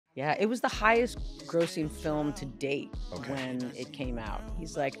Yeah, it was the highest grossing film to date Okay. when it came out.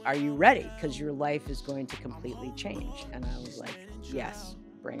 He's like, "Are you ready? Because your life is going to completely change." And I was like, "Yes,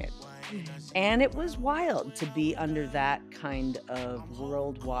 bring it." And it was wild to be under that kind of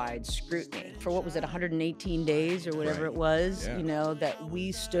worldwide scrutiny for what was it, 118 days or whatever Right. it was, Yeah. you know, that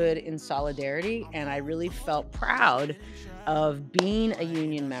we stood in solidarity. And I really felt proud of being a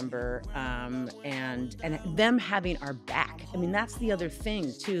union member and them having our back. I mean, that's the other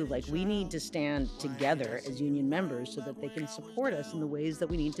thing too. Like, we need to stand together as union members so that they can support us in the ways that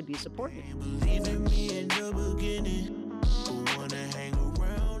we need to be supported.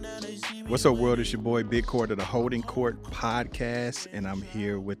 What's up, world? It's your boy Big Court of the Holdin Court podcast, and I'm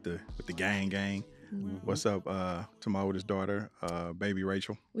here with the gang. Mm-hmm. What's up to my oldest daughter, baby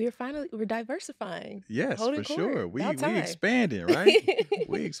Rachel? We're diversifying. Yes, Holdin for Court. sure. We About time. expanding, right?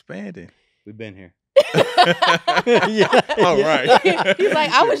 We expanding. We've been here. Yeah. Oh, right. He's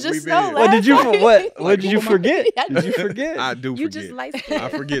like, I was We just been so here. What did you last what time. did you forget? I Did you forget? I do You forget. just like I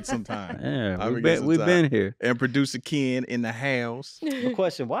forget sometimes. Yeah, I we've forget been sometimes. here. And producer Ken in the house. The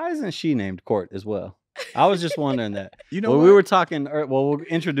question: why isn't she named Court as well? I was just wondering that. You know well, what? we were talking. We'll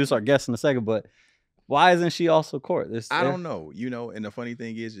introduce our guest in a second, but why isn't she also Court? I don't know. You know, and the funny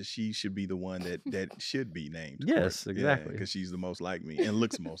thing is that she should be the one that should be named. Yes, exactly. Because she's the most like me and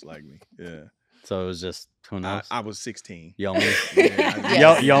looks most like me. Yeah. So it was just who knows? I was 16. Yomi.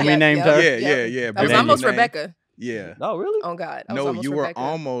 Yeah, Yomi Yep, named yep. her. Yeah. I was Then almost you named- Rebecca. Yeah. Oh, really? Oh God. I was No, almost you were Rebecca.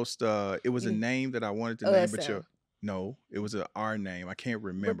 almost. It was a name that I wanted to name, but LSL. no, it was our name. I can't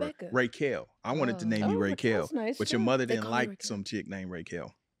remember. Rebecca. Raquel. I wanted to Oh. name you Oh, Raquel, Raquel's nice, but your too. mother They didn't call her like Raquel. some chick named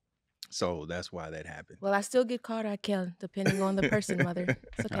Raquel, so that's why that happened. Well, I still get called Raquel, depending on the person, mother.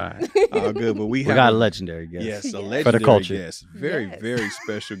 It's okay. All right. All good, but we We have got a legendary guest. Yes, a Yeah. legendary For the culture. guest. Very, Yes. very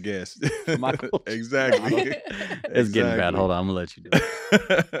special guest. My culture. Exactly. It's getting bad. Hold on, I'm gonna let you do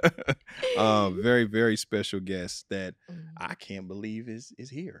it. Very, very special guest that Mm. I can't believe is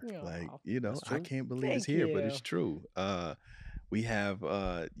here. Aw, Like, you know, that's I true. can't believe it's Thank here, but it's you. true. We have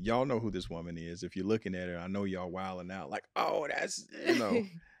y'all know who this woman is. If you're looking at her, I know y'all wilding out like, oh, that's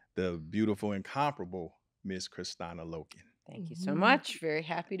the beautiful, incomparable Miss Kristanna Loken. Thank you so Mhm. much. Very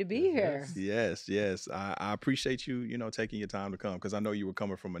happy to be here. Yes. I appreciate you, taking your time to come because I know you were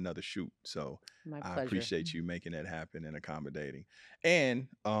coming from another shoot. So My I pleasure. appreciate you making that happen and accommodating. And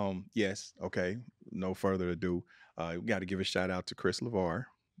yes, okay, no further ado. We got to give a shout out to Chris LeVar,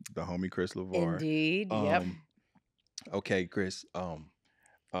 the homie Chris LeVar. Indeed. Yep. Okay, Chris.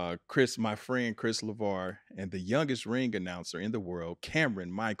 Chris, my friend Chris LeVar, and the youngest ring announcer in the world,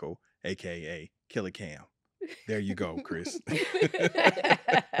 Cameron Michael, aka Killer Cam. There you go, Chris.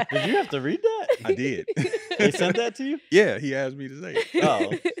 Did you have to read that? I did. They sent that to you? Yeah, he asked me to say it.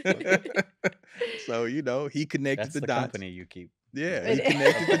 Oh, okay. So, he connected That's the the dots. company you keep. Yeah, he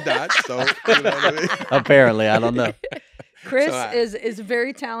connected the dots. So, you know what I mean? Apparently, I don't know. Chris So I- is a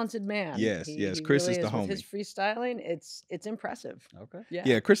very talented man. Yes, He Chris really is the With his homie. freestyling, it's impressive. Okay.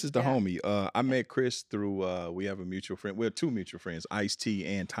 Yeah, Chris is the Yeah. homie. I met Chris through we have a mutual friend. We have two mutual friends, Ice-T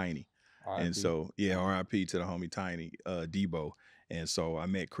and Tiny. And so, RIP to the homie Tiny, Debo. And so I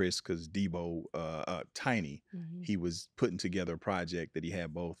met Chris because Debo, Tiny, Mhm. he was putting together a project that he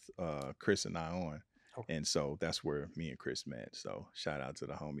had both Chris and I on. Okay. And so that's where me and Chris met. So shout out to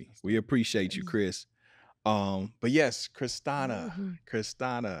the homie. We appreciate you, Chris. But yes, Mhm.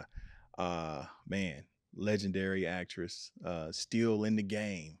 Kristanna, man, legendary actress, still in the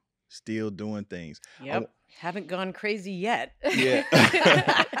game, still doing things. Yep. Haven't gone crazy yet. Yeah.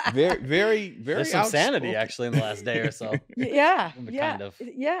 very There's some sanity outspoken. actually in the last day or so. Yeah. Kind Yeah. of.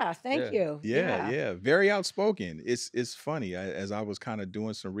 Yeah. Thank you. Yeah, very outspoken. It's funny. As I was kind of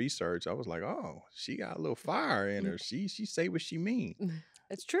doing some research, I was like, oh, she got a little fire in her. She say what she mean.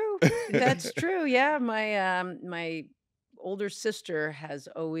 It's true. That's true. Yeah. My older sister has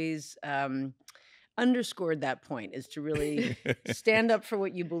always underscored that point, is to really stand up for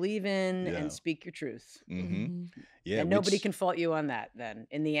what you believe in Yeah. and speak your truth. Mm-hmm. Mhm. Yeah, And nobody which- can fault you on that then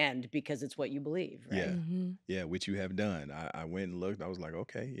in the end, because it's what you believe, right? Yeah. Mhm. Yeah, which you have done. I went and looked. I was like,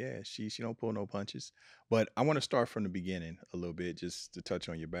 okay, yeah, she don't pull no punches. But I want to start from the beginning a little bit, just to touch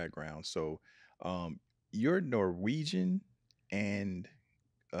on your background. So, you're Norwegian and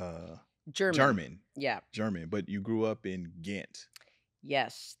German, Yeah. but you grew up in Ghent.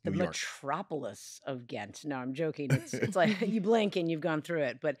 Yes, the New York. metropolis of Ghent. No, I'm joking. It's like you blink and you've gone through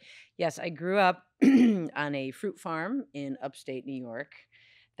it. But yes, I grew up on a fruit farm in upstate New York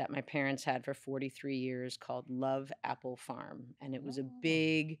that my parents had for 43 years called Love Apple Farm. And it was a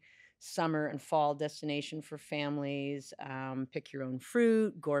big summer and fall destination for families. Pick your own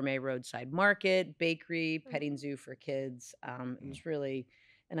fruit, gourmet roadside market, bakery, petting zoo for kids. It was really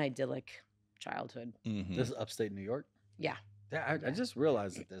an idyllic childhood. Mhm. This is upstate New York. Yeah. Yeah, I Yeah. just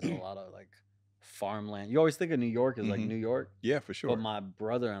realized that there's a lot of like farmland. You always think of New York as like Mhm. New York, Yeah, for but sure. my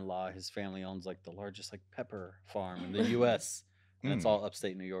brother-in-law, his family owns like the largest like pepper farm in the U.S. and it's Mm. all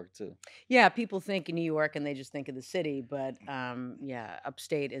upstate New York too. Yeah, people think in New York and they just think of the city, but yeah,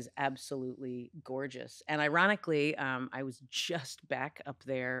 upstate is absolutely gorgeous. And ironically, I was just back up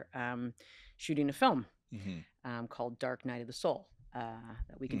there shooting a film Mhm. called Dark Night of the Soul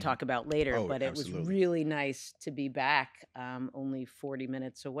that we can Mhm. talk about later. Oh, But it was absolutely. really nice to be back, only 40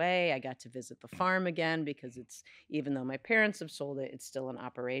 minutes away. I got to visit the farm again because it's, even though my parents have sold it, it's still in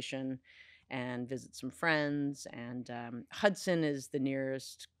operation, and visit some friends. And Hudson is the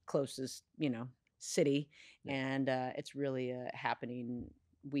nearest, closest, city. Yeah. And it's really a happening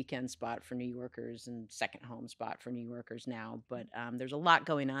weekend spot for New Yorkers and second home spot for New Yorkers now. But there's a lot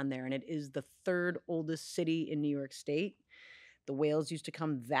going on there, and it is the third oldest city in New York State. The whales used to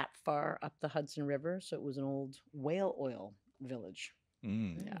come that far up the Hudson River, so it was an old whale oil village.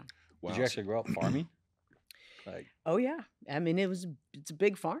 Mm. Yeah. Wow. Did you actually grow up farming? Like, Oh yeah. I mean, it's a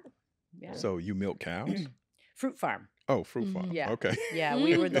big farm. Yeah. So you milk cows? Fruit farm. Oh, fruit farm. Mhm. Yeah. Okay. Yeah,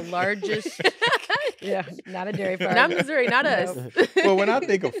 we were the largest. Yeah, not a dairy farm. Not Missouri, not us. Nope. Well, when I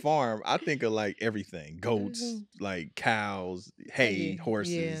think of farm, I think of like everything: goats, Mhm. like cows, hay, Yeah.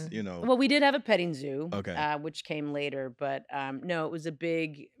 horses. Yeah. Well, we did have a petting zoo, Okay. which came later, but no, it was a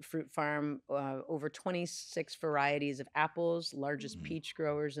big fruit farm. Over 26 varieties of apples, largest Mhm. peach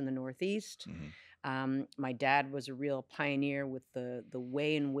growers in the Northeast. Mhm. My dad was a real pioneer with the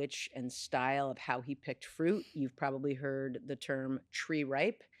way in which and style of how he picked fruit. You've probably heard the term tree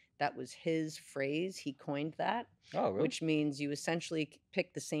ripe. That was his phrase. He coined that, oh, really? which means you essentially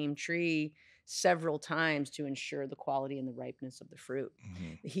pick the same tree several times to ensure the quality and the ripeness of the fruit.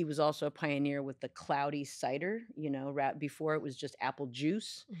 Mhm. He was also a pioneer with the cloudy cider. Before it was just apple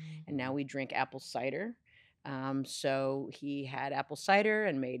juice, and now we drink apple cider. So he had apple cider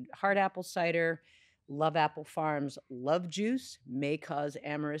and made hard apple cider. Love apple farms, love juice, may cause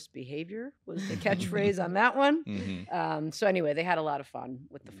amorous behavior was the catchphrase on that one. Mhm. So anyway, they had a lot of fun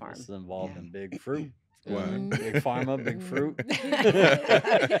with the farm. This is involved Yeah. in big fruit. Wow. Mhm. Big pharma, big fruit.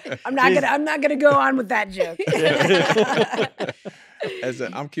 I'm not gonna go on with that joke.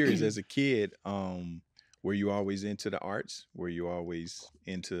 I'm curious, as a kid, were you always into the arts? Were you always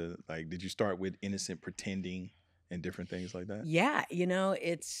into, like, did you start with innocent pretending and different things like that? Yeah,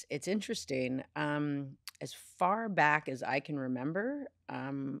 it's interesting. As far back as I can remember,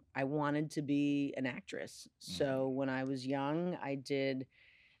 I wanted to be an actress. So when I was young, I did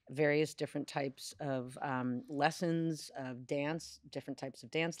various different types of lessons of dance, different types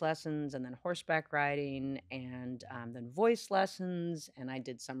of dance lessons, and then horseback riding, and then voice lessons. And I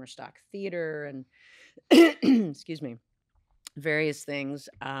did summer stock theater and excuse me, various things.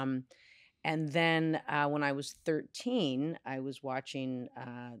 And then when I was 13, I was watching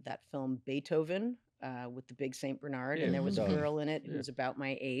that film Beethoven with the big St. Bernard, Yeah, and there was a Mhm. girl in it who Yeah. was about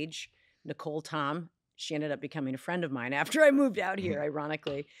my age, Nicole Tom. She ended up becoming a friend of mine after I moved out here, Mhm.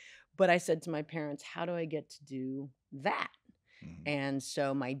 ironically. But I said to my parents, how do I get to do that? Mhm. And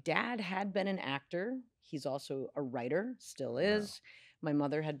so my dad had been an actor. He's also a writer, still Wow. is. My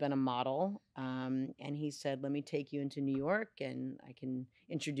mother had been a model. And he said, let me take you into New York and I can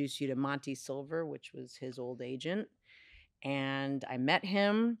introduce you to Monty Silver, which was his old agent. And I met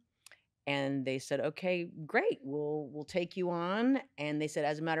him and they said, okay, great, we'll take you on. And they said,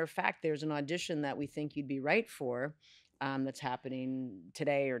 as a matter of fact, there's an audition that we think you'd be right for that's happening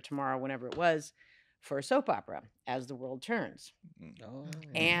today or tomorrow, whenever it was, for a soap opera, As the World Turns. Oh.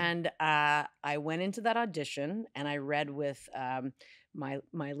 And I went into that audition and I read with my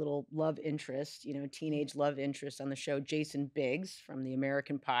little love interest, teenage love interest on the show, Jason Biggs from the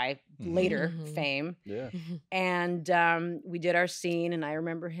American Pie Mhm. later Mhm. fame. Yeah. And we did our scene, and I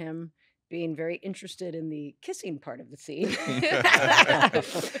remember him being very interested in the kissing part of the scene.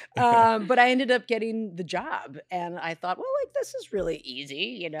 But I ended up getting the job, and I thought, well, like, this is really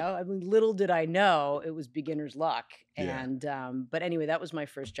easy, I mean, little did I know it was beginner's luck. Yeah. And but anyway, that was my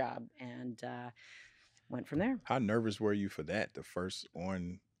first job, and went from there. How nervous were you for that? The first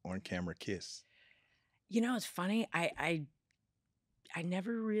on camera kiss? It's funny. I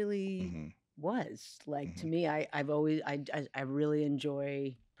never really Mhm. was like, to Mhm. me, I've always I really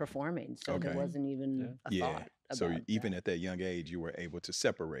enjoy performing, so there Okay. wasn't even Yeah. a Yeah. thought So about even that. at that young age, you were able to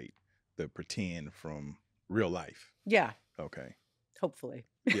separate the pretend from real life. Yeah, Okay. hopefully.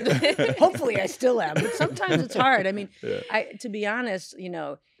 Yeah. Hopefully I still am, but sometimes it's hard. I mean, Yeah. to be honest,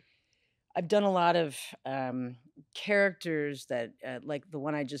 I've done a lot of characters that like the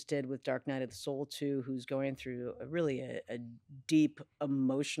one I just did with Dark Night of the Soul 2, who's going through a deep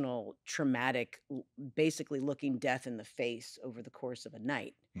emotional traumatic basically looking death in the face over the course of a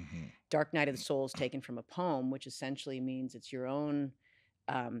night. Dark Night of the Soul is taken from a poem, which essentially means it's your own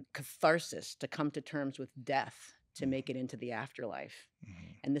catharsis to come to terms with death, to make it into the afterlife.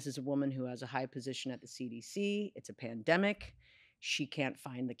 And this is a woman who has a high position at the CDC. It's a pandemic. She can't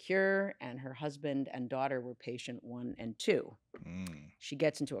find the cure, and her husband and daughter were patient 1 and 2. She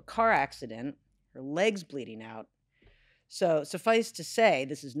gets into a car accident, her leg's bleeding out. So suffice to say,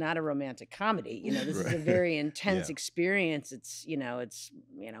 this is not a romantic comedy. This is a very intense experience. It's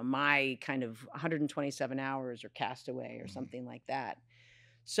my kind of 127 hours or Castaway or something like that.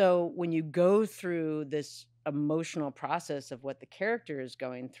 So when you go through this emotional process of what the character is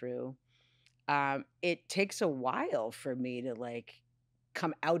going through, it takes a while for me to like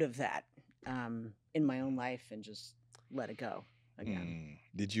come out of that in my own life and just let it go again.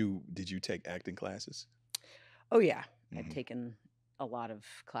 Did you take acting classes? Oh yeah, I've taken a lot of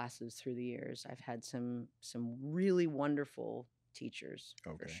classes through the years. I've had some really wonderful teachers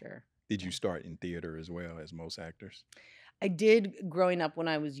for sure. Did you start in theater as well as most actors? I did growing up when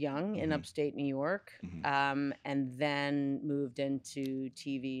I was young in upstate New York, and then moved into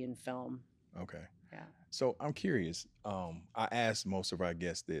TV and film. Okay. Yeah. So I'm curious. I asked most of our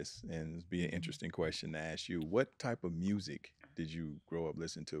guests this, and it'd be an interesting question to ask you. What type of music did you grow up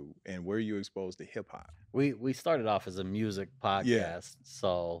listening to, and were you exposed to hip hop? We started off as a music podcast,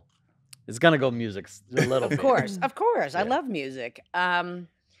 so it's gonna go music a little bit. Of course. I love music.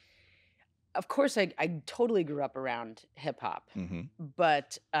 Of course, I totally grew up around hip hop,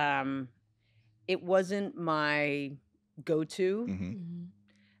 but it wasn't my go-to.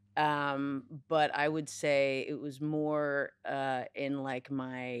 But I would say it was more in like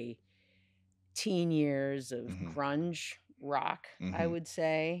my teen years of grunge rock, I would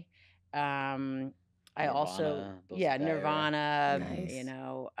say. I also, Nirvana,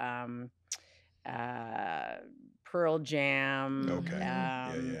 Pearl Jam. Okay.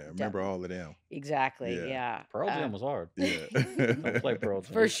 Yeah. Remember all of them. Exactly. Yeah. Pearl Jam was hard. Yeah. Don't play Pearl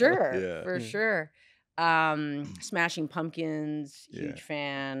Jam. For sure. Yeah. For sure. Smashing Pumpkins, huge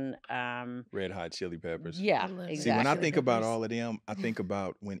fan. Red Hot Chili Peppers. Yeah, I love exactly. See, when I think about Peppers. all of them, I think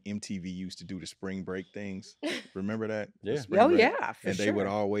about when MTV used to do the spring break things. Remember that? The Yeah. spring Oh break? yeah, for And sure. they would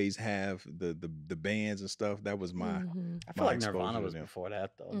always have the bands and stuff. That was my I feel my like exposure Nirvana to was them. before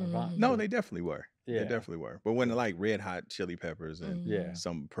that though. Nirvana. No, they definitely were. They Yeah. definitely were. But when like Red Hot Chili Peppers and Yeah.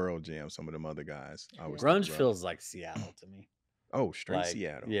 some Pearl Jam, some of them other guys, I was Grunge feels like Seattle to me. oh straight Like,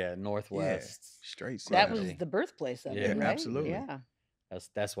 Seattle. Yeah, Northwest. Straight That Seattle. was the birthplace of Yeah, it, right? absolutely. Yeah.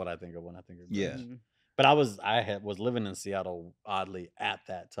 That's what I think of when I think of grunge. Yeah. Mhm. But I was living in Seattle oddly at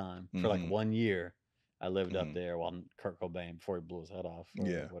that time for like 1 year. I lived up there while Kurt Cobain before he blew his head off. Or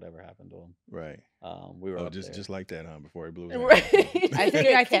Yeah. whatever happened to him. Right. We were Oh, up there. just like that, huh? Before he blew his Right. head. I think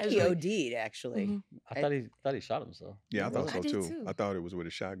he Casually. OD'd actually. I thought he shot himself. Yeah, I thought I so did too. too. I thought it was with a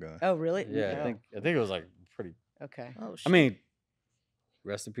shotgun. Oh, really? Yeah, No. I think it was like pretty. Okay. Oh, I mean,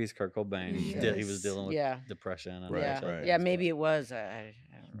 rest in peace, Kurt Cobain. Yes. He was dealing with Yeah. depression. And Right, yeah. all that right. Yeah. stuff. Maybe it was. I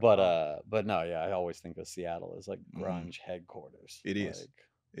don't recall. But no, yeah, I always think of Seattle as like grunge headquarters. It is. Like,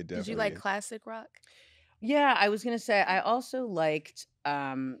 It definitely Did you like is. classic rock? Yeah, I was gonna say I also liked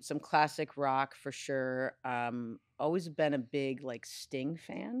some classic rock for sure. Always been a big like Sting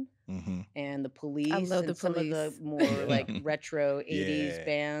fan, and the Police love and the some of the Police. more like retro '80s Yeah.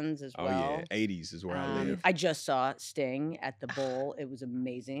 bands as Oh well. yeah, 80s is where I live. I just saw Sting at the Bowl. It was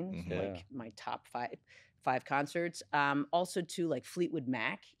amazing. It was Mhm. like my top five concerts. Also too like Fleetwood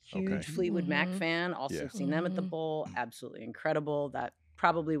Mac, huge Okay. Fleetwood Mac Mhm. fan. Also Yeah. seen them at the Bowl. Absolutely incredible. That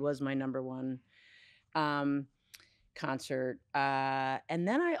probably was my number one concert. And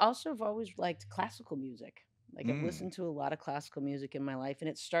then I also have always liked classical music. Like I've listened to a lot of classical music in my life, and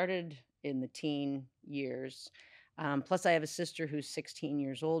it started in the teen years. Plus, I have a sister who's 16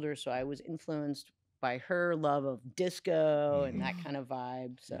 years older, so I was influenced by her love of disco and that kind of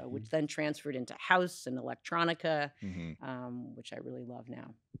vibe. So, which then transferred into house and electronica, which I really love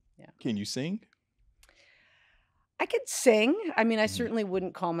now. Yeah. Can you sing? I could sing. I mean, I certainly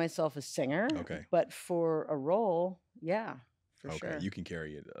wouldn't call myself a singer. Okay. But for a role, yeah, for Okay, sure. you can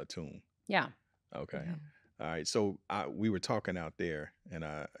carry a tune. Yeah. Okay. Yeah. All right. So we were talking out there, and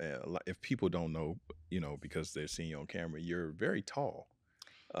if people don't know, because they're seeing you on camera, you're very tall.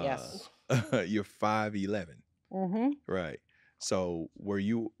 Yes. You're 5'11". Mm-hmm. Right. So were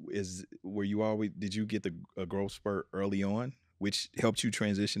you always? Did you get a growth spurt early on, which helped you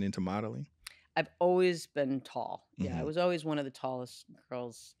transition into modeling? I've always been tall. Yeah, I Mhm. was always one of the tallest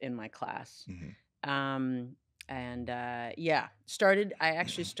girls in my class. Mhm. yeah, I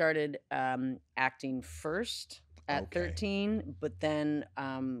actually started acting first at Okay. 13, but then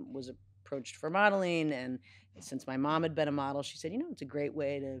was approached for modeling. And since my mom had been a model, she said, it's a great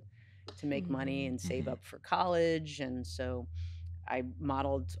way to make money and save up for college. And so I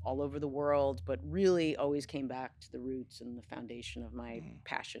modeled all over the world, but really always came back to the roots and the foundation of my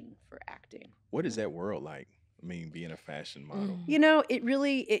passion for acting. What is that world like? I mean, being a fashion model. It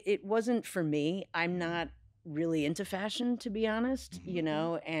really it wasn't for me. I'm not really into fashion, to be honest.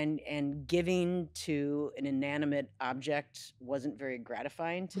 And giving to an inanimate object wasn't very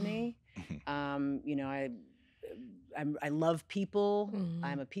gratifying to me. I love people.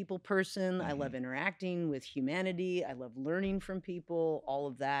 I'm a people person. I love interacting with humanity. I love learning from people, all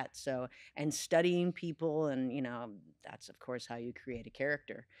of that. So, and studying people, and that's of course how you create a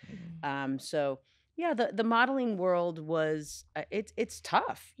character. So yeah, the modeling world was it's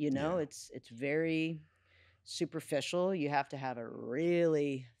tough. It's very superficial. You have to have a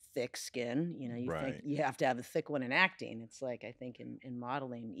really thick skin. Think you have to have a thick one in acting. It's like, I think in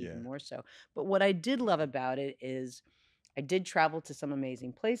modeling even more so. But what I did love about it is I did travel to some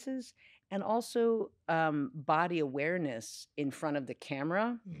amazing places, and also body awareness in front of the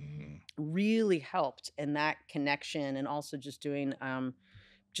camera really helped in that connection. And also just doing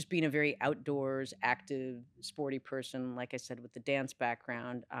just being a very outdoors, active, sporty person, like I said, with the dance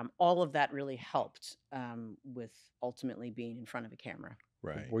background, all of that really helped with ultimately being in front of a camera.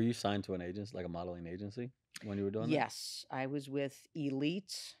 Right. Were you signed to an agency, like a modeling agency, when you were doing that? Yes, I was with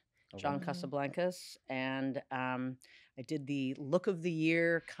Elite, John Casablancas, and I did the Look of the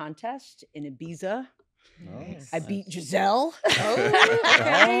Year contest in Ibiza. Nice. I beat Giselle. Okay,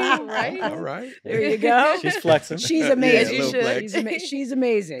 right. All right. There you go. She's flexing. She's amazing. Yeah, a little flex. She's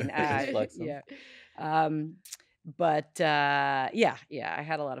amazing. She's flexing. Yeah. But yeah, I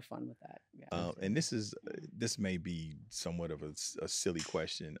had a lot of fun with that. Yeah. And this may be somewhat of a silly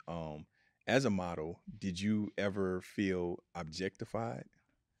question. As a model, did you ever feel objectified?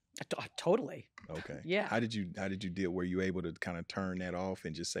 Totally. Okay. Yeah. How did you deal? Were you able to kind of turn that off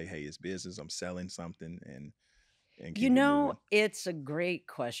and just say, "Hey, it's business. I'm selling something," and keep it moving? It's a great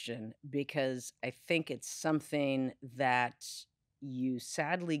question, because I think it's something that you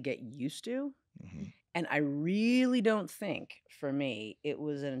sadly get used to. And I really don't think, for me, it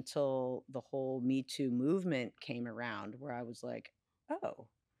was until the whole Me Too movement came around where I was like, oh,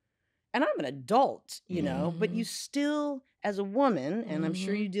 and I'm an adult, but you still, as a woman, and I'm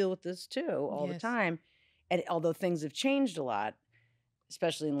sure you deal with this too all the time, and although things have changed a lot,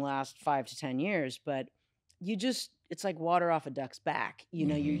 especially in the last 5 to 10 years, but it's like water off a duck's back.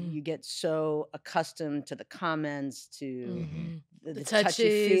 You get so accustomed to the comments, to the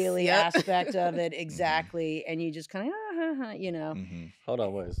touchy-feely aspect of it, exactly, and you just kind of, Hold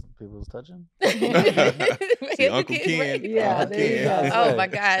on, wait, is people's touching? See, Uncle Ken. Yeah, Uncle there you Ken. go. Oh my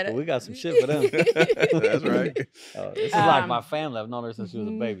God. Well, we got some shit for them. That's right. This is like my family. I've known her since she was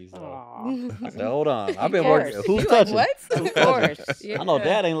a baby. So Aw. I said, hold on. I've been Of working. course. Who's You touching? like, what? Of course. I know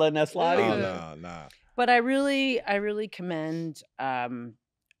Dad ain't letting that slide Oh, either. nah. But I really commend the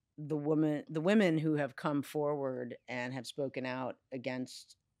women who have come forward and have spoken out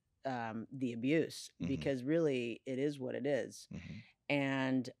against the abuse, because really it is what it is.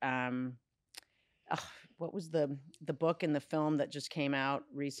 And what was the book and the film that just came out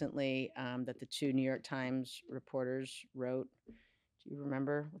recently that the 2 New York Times reporters wrote? Do you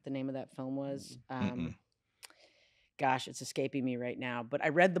remember what the name of that film was? Gosh, it's escaping me right now. But I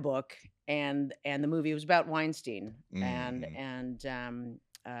read the book and the movie. It was about Weinstein. And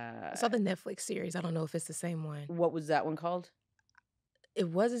I saw the Netflix series. I don't know if it's the same one. what was that one called? It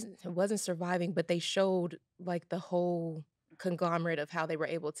wasn't Surviving, but they showed like the whole conglomerate of how they were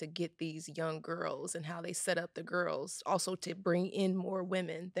able to get these young girls and how they set up the girls also to bring in more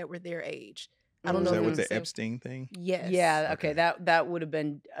women that were their age. I don't Was know that if with it's the same- Epstein thing? Yes. Yeah, Okay. okay. That would have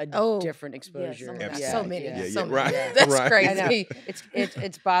been a different exposure. Oh my God, Yeah, so many. yeah. So many. right, That's right. crazy. I know.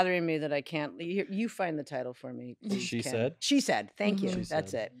 It's bothering me that I can't. You find the title for me, please, She Ken. Said? She Said. Thank you. She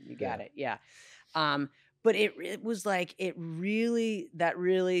That's Said. it. You got it. Yeah. But it was like that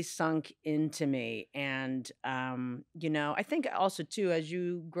really sunk into me, and I think also too, as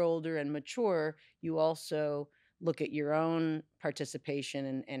you grow older and mature, you also look at your own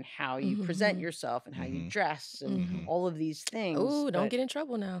participation and how you present yourself and how you dress and all of these things. Oh, don't but- get in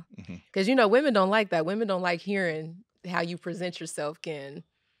trouble now. Mhm. Because, women don't like that. Women don't like hearing how you present yourself can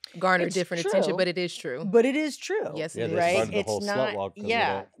garner It's different true. attention, but it is true. But it is true. Yes, Yeah, it they is. right? started the It's whole slut not. walk 'cause of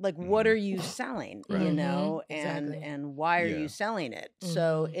Yeah, that. like what are you selling? Right. Exactly. And why are Yeah. you selling it?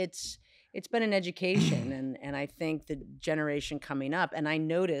 So it's been an education, and I think the generation coming up, and I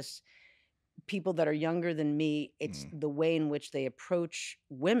notice people that are younger than me, it's the way in which they approach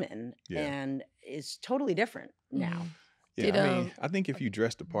women and is totally different now. Yeah, I think if you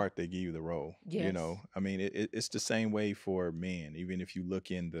dress the part, they give you the role. Yes. You know, I mean, it's the same way for men. Even if you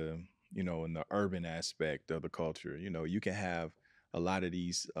look in the, you know, in the urban aspect of the culture, you know, you can have a lot of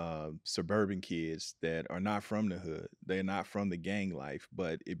these suburban kids that are not from the hood. They're not from the gang life,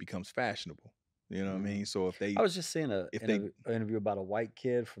 but it becomes fashionable. You know what I mean? So if they, I was just seeing an if they, interview about a white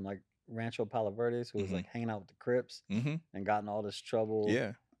kid from like Rancho Palo Verdes who was like hanging out with the Crips and got in all this trouble.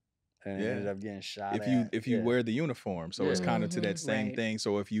 yeah, And yeah, ended up getting shot if you wear the uniform, so it's kind of to that same Right. thing.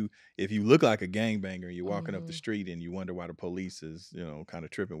 So if you look like a gangbanger, you're walking up the street and you wonder why the police is, you know, kind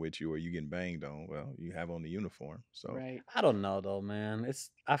of tripping with you, or you getting banged on. Well, you have on the uniform. So Right. I don't know though, man.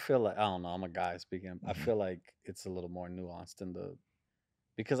 I feel like, I don't know, I'm a guy speaking. I feel like it's a little more nuanced than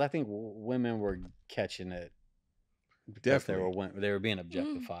because I think women were catching it because definitely, they were being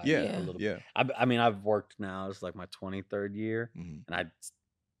objectified yeah, a little yeah. bit. I mean, I've worked now, it's like my 23rd year, Mhm. and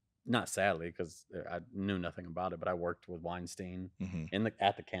not sadly, because I knew nothing about it, but I worked with Weinstein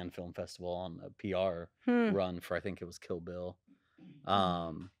at the Cannes Film Festival on a PR run for, I think it was Kill Bill.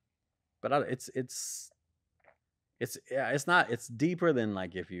 But it's deeper than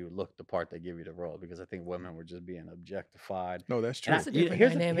like if you look the part they give you the role, because I think women were just being objectified. No, that's true. That's a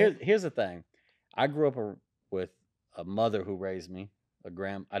different dynamic. Here's the thing. I grew up with a mother who raised me.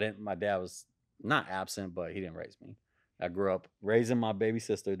 My dad was not absent, but he didn't raise me. I grew up raising my baby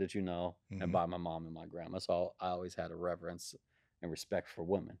sister that you know, and by my mom and my grandma. So I always had a reverence and respect for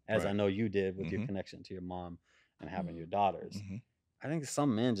women, as I know you did with your connection to your mom and having your daughters. I think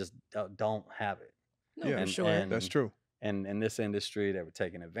some men just don't have it. No, for sure. That's true. And in this industry, they were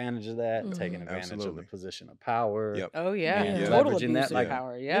taking advantage of that, taking advantage of the position of power. Yep. Oh yeah, And total leveraging abuse that, like, of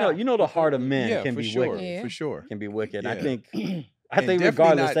power. Yeah, you know, the heart of men can for be sure, wicked. for sure. Can be wicked. Yeah. I think definitely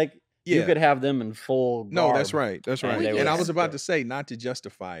regardless, not- you could have them in full garb. No, that's right. That's right. And they And I would was about still- to say not to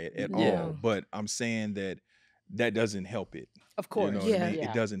justify it at all, but I'm saying that doesn't help it. of course. You know what I mean? Yeah.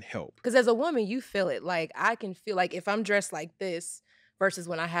 It doesn't help. Because as a woman, you feel it. Like I can feel like if I'm dressed like this versus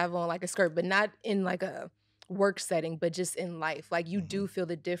when I have on like a skirt, but not in like a work setting, but just in life. Like you do feel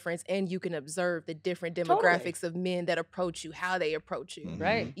the difference, and you can observe the different demographics of men that approach you, how they approach you.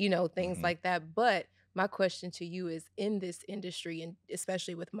 Right. You know, things like that. But my question to you is, in this industry, and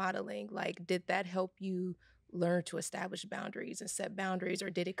especially with modeling, like, did that help you learn to establish boundaries and set boundaries, or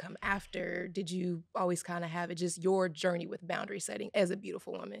did it come after? Did you always kind of have it, just your journey with boundary setting as a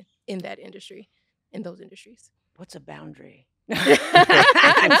beautiful woman in that industry, in those industries? What's a boundary?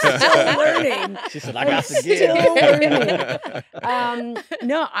 I'm still learning. She said, "I got to Still give." learning.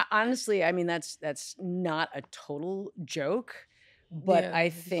 No, honestly, I mean that's not a total joke, but Yeah. I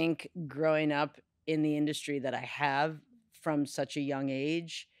think growing up in the industry that I have from such a young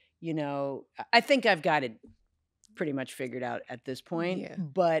age, you know, I think I've got it pretty much figured out at this point. Yeah.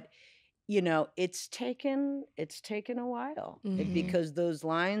 But you know, it's taken a while because those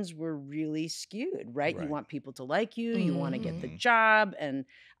lines were really skewed, right? You Right. want people to like you, you want to get the Mhm. job, and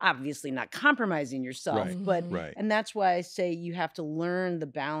obviously not compromising yourself. Right. But Right. and that's why I say you have to learn the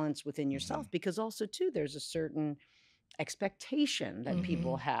balance within yourself, because also too there's a certain expectation that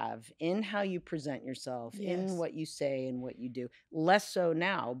people have in how you present yourself, Yes. in what you say and what you do. Less so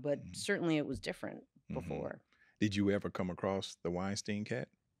now, but certainly it was different before. Did you ever come across the Weinstein cat?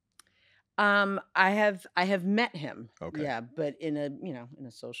 I have met him. Okay. Yeah, but in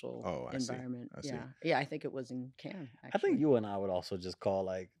a social Oh, I see. environment. I see. Yeah. Yeah, I think it was in Cannes, I actually. think you and I would also just call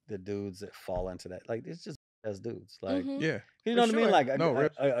like the dudes that fall into that. Like it's just as dudes. Like Yeah. you for know what I mean? sure. Like No,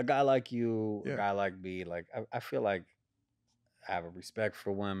 a guy like you, Yeah. a guy like me. Like I feel like I have a respect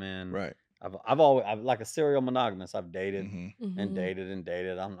for women. Right. I'm like a serial monogamous. I've dated Mhm. and dated and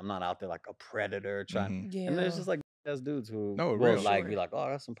dated. I'm not out there like a predator trying. Mhm. Yeah. And there's just like as dudes who No, will real. like Sure. be like, oh,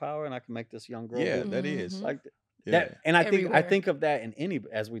 I got some power and I can make this young girl. Yeah, do that is. Mhm. like Yeah. that. And I Everywhere. think of that in any,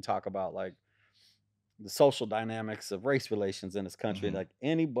 as we talk about like the social dynamics of race relations in this country. Mhm. Like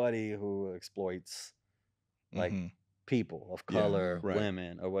anybody who exploits like Mhm. people of Yeah, color, right.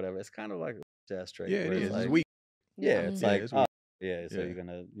 women, or whatever, it's kind of like a jazz trait. Yeah, it where is. it's It's like, weak. yeah, it's Yeah, like, it's oh, weak. yeah, so Yeah. you're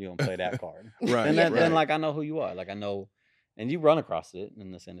gonna play that card. Right. And then right. like I know who you are. Like I know, and you run across it in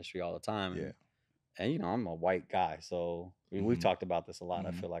this industry all the time. Yeah. And you know, I'm a white guy, so we've Mhm. talked about this a lot.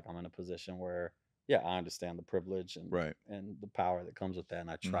 I Mhm. feel like I'm in a position where, yeah, I understand the privilege and Right. and the power that comes with that, and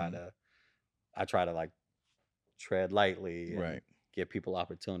I Mhm. try to like tread lightly and Right. give people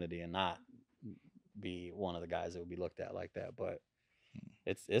opportunity and not be one of the guys that would be looked at like that. But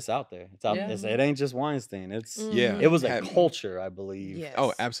it's out there. It's out. Yeah. It ain't just Weinstein. It's Yeah. it was a Have- culture, I believe. Yes. Oh,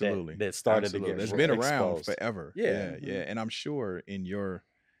 That- absolutely. that started Absolutely. to get It's been around exposed. forever. Yeah. Yeah. Yeah. And I'm sure in your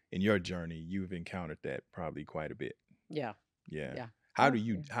in your journey, you've encountered that probably quite a bit. Yeah. Yeah. Yeah. How Oh, do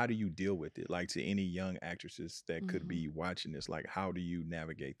you yeah. how do you deal with it? Like to any young actresses that could Mhm. be watching this, like how do you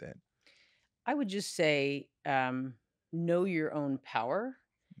navigate that? I would just say, know your own power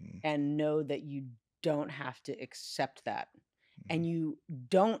Mm, and know that you don't have to accept that. mhm. And you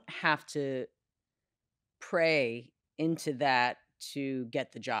don't have to pray into that to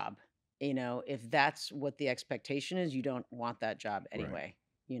get the job. If that's what the expectation is, you don't want that job Right. anyway,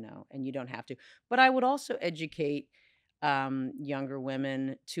 and you don't have to. But I would also educate younger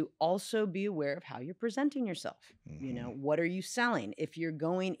women to also be aware of how you're presenting yourself. Mhm. What are you selling? If you're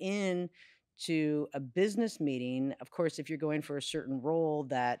going in to a business meeting, of course, if you're going for a certain role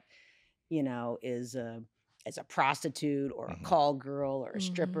that is as a prostitute or a Mhm. call girl or a Mhm.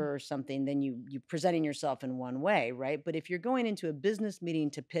 stripper or something, then you presenting yourself in one way, right? But if you're going into a business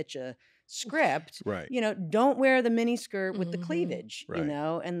meeting to pitch a script, Right. don't wear the mini skirt with the Mhm. cleavage, Right.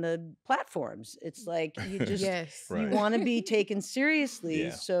 and the platforms. It's like you just Yes. you Right. want to be taken seriously.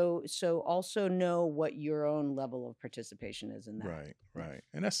 Yeah. So also know what your own level of participation is in that. Right. Yeah. Right.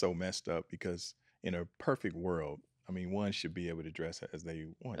 And that's so messed up because in a perfect world, I mean, one should be able to dress as they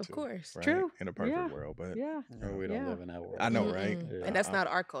want Of to, course. right? True. In a perfect Yeah. world, but Yeah. We don't Yeah. live in that world. I know, right? Mm-mm. Yeah. And that's I- not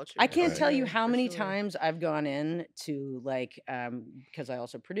our culture. I can't Right. tell you For how many sure. times I've gone in to because I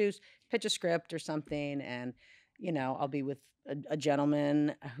also produce, pitch a script or something, and I'll be with a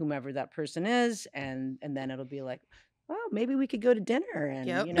gentleman, whomever that person is, and then it'll be like, well, maybe we could go to dinner, and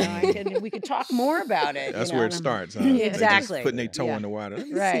Yep. we could talk more about it. That's where it and I'm starts, huh? Yes. They just exactly. putting their toe Yeah. in the water. Let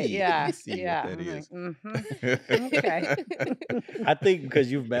me Right. see. Yeah. Let me see Yeah. what that I'm is. like, okay. I think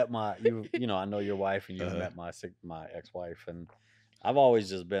because you've met I know your wife and you've Uh-huh. met my ex-wife, and I've always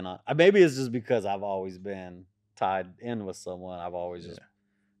just been on. Maybe it's just because I've always been tied in with someone. I've always just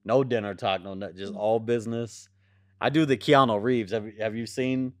no dinner talk, no nothing, just all business. I do the Keanu Reeves. Have you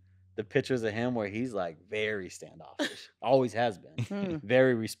seen the pictures of him where he's like very standoffish? Always has been. Hmm.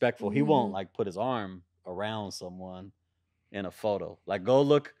 Very respectful. He won't Mhm. like put his arm around someone in a photo. Like go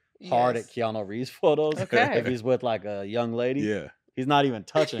look hard at Yes. Keanu Reeves photos. Okay. If he's with like a young lady, Yeah. he's not even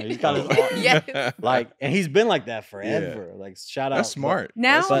touching her. He's got his Oh. arm. Yes. Like, and he's been like that forever. Like, shout out. That's smart.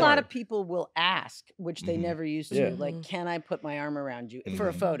 Now That's a lot smart. of people will ask, which they Mhm. never used Yeah. to, like, Mhm. can I put my arm around you for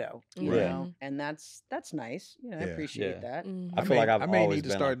a Mhm. photo? You Right. know, and that's nice. I Yeah. appreciate Yeah. that. Mhm. I feel like I've I may always need to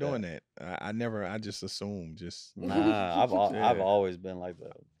been start like doing that. that. I just assume just Nah, I've Yeah. always been like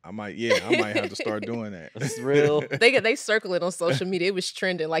that. I might have to start doing that. It's real. They circle it on social media. It was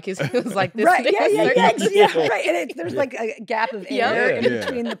trending. Like it was like this. Right? They Yeah, circled yeah, it. right. And there's like a gap of Yeah. air in Yeah.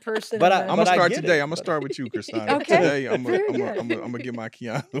 between the person. But and I'm the... gonna I start get today. it, I'm gonna but- start with you, Kristanna. Okay. Today, I'm Very gonna get my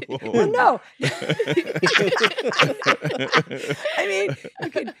Keanu. Well, no. I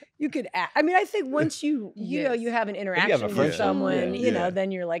mean, you could. I mean, I think once you Yes. you have an have a interaction with friendship. someone, Yeah.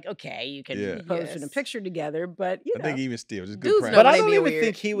 then you're like, okay, you can Yeah. post in a Yes. picture together. But I think even still, just good Dudes practice. know But I they don't be even weird.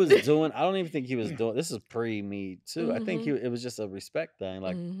 think he was doing. I don't even think he was doing. This is pre me too. I think Mhm. it was just a respect thing,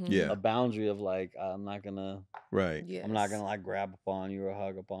 like Mhm. Yeah. a boundary of like I'm not gonna Right. Yes. I'm not gonna like grab upon you or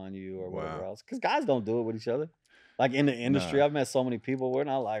hug upon you or whatever Wow. else. Because guys don't do it with each other. Like in the industry, Nah. I've met so many people. We're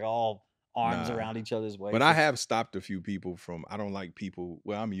not like all arms Nah. around each other's waist. But I have stopped a few people from. I don't like people.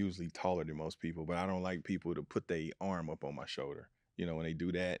 Well, I'm usually taller than most people, but I don't like people to put their arm up on my shoulder. When they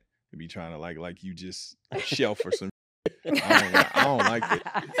do that, they be trying to like you just a shelf or some. I don't like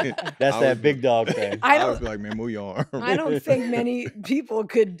it. That's I that would big be- dog thing. I I would don't. be like, man, move your arm. I don't think many people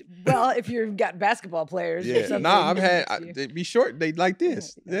could. Well, if you've got basketball players, or Yeah, something, nah, I've had. you- They be short. They like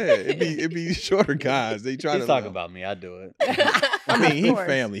this. Yeah, it'd be shorter guys. They try He's to talking about me. I do it. I mean, Of he course.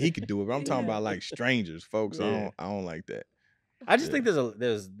 family. He could do it, but I'm talking Yeah. about like strangers, folks. Yeah. I don't like that. I just Yeah. think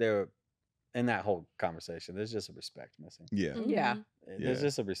there in that whole conversation. There's just a respect missing. Yeah, Yeah. Mhm. There's Yeah.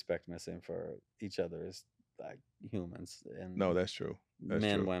 just a respect missing for each other as like humans and no, that's true. That's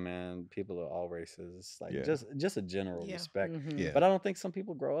men, true. women, people of all races. It's like Yeah. just a general Yeah. respect. Mhm. Yeah, But I don't think some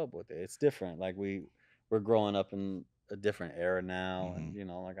people grow up with it. It's different. Like we're growing up in a different era now, and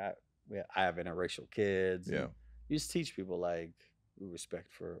like I have interracial kids. and Yeah. you just teach people like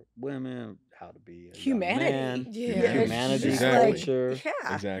respect for women, how to be a Humanity. young man, Yeah. it's humanity, just Exactly. culture.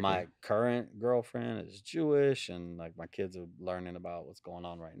 Yeah. exactly. My current girlfriend is Jewish, and like my kids are learning about what's going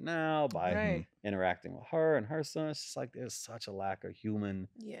on right now by Right. interacting with her and her son. It's just like there's such a lack of human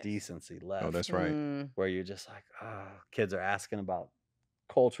Yes. decency left. Oh, that's right. Mm. Where you're just like, kids are asking about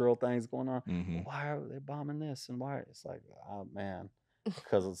cultural things going on. hmm Why are they bombing this? And why? It's like, oh man,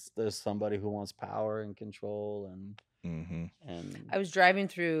 because there's somebody who wants power and control and hmm I was driving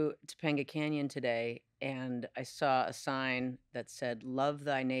through Topanga Canyon today, and I saw a sign that said "Love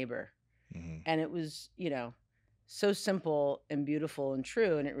thy neighbor," hmm and it was so simple and beautiful and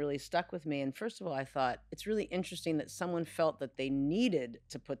true, and it really stuck with me. And first of all, I thought it's really interesting that someone felt that they needed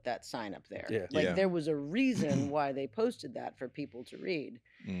to put that sign up there. Yeah. Like Yeah. there was a reason why they posted that for people to read.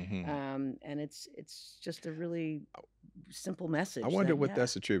 And it's just a really simple message. I wonder that, what yeah.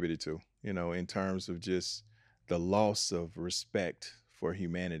 that's attributed to, you know, in terms of just the loss of respect for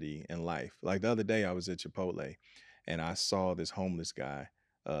humanity and life. Like the other day, I was at Chipotle and I saw this homeless guy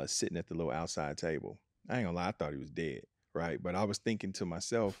sitting at the little outside table. I ain't gonna lie, I thought he was dead, right? But I was thinking to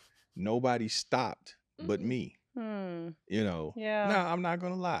myself, nobody stopped but me. You know, Yeah. now I'm not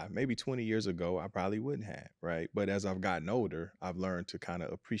gonna lie. Maybe 20 years ago, I probably wouldn't have, right? But as I've gotten older, I've learned to kind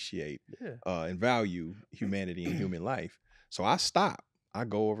of appreciate and value humanity and human life. So I stop. I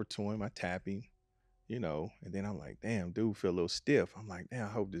go over to him. I tap him, you know, and then I'm like, damn, dude, feel a little stiff. I'm like, damn,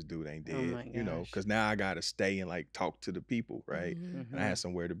 I hope this dude ain't Oh dead, my you know, gosh. because now I gotta stay and like talk to the people, right? Mhm. And I had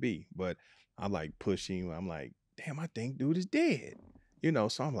somewhere to be, but I'm like pushing. I'm like, damn, I think dude is dead. You know,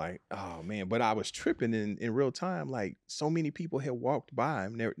 so I'm like, oh man, but I was tripping in real time. Like so many people had walked by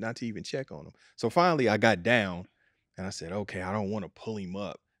him, not to even check on him. So finally I got down and I said, okay, I don't want to pull him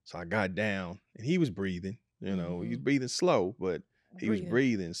up. So I got down and he was breathing, you know, he was breathing slow, but he was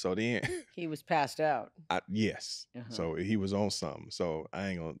breathing. So then He was passed out. yes. Uh-huh. So he was on something. So I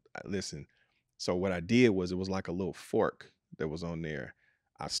ain't gonna listen. So what I did was it was like a little fork that was on there.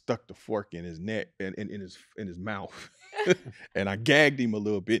 I stuck the fork in his neck and in his mouth, and I gagged him a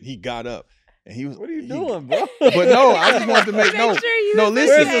little bit. And he got up, and he was. What are you doing, bro? But no, I just wanted to make Make sure you no. was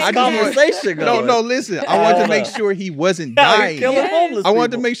Listen, okay. I Where's this just want, conversation going? no. Listen, I wanted to make sure he wasn't Out here dying. killing Yes. homeless I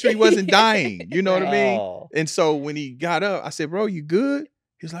wanted to people. make sure he wasn't dying. You know what I mean? Oh. And so when he got up, I said, "Bro, you good?"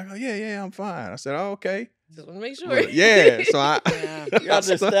 He was like, "Oh yeah, I'm fine." I said, "Oh, okay." Just want to make sure. But yeah, so I. Yeah. You out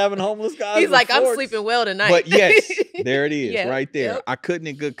there stabbing homeless guys? He's with like, I'm forks? sleeping well tonight. But yes, there it is, Yeah, right there. yep. I couldn't,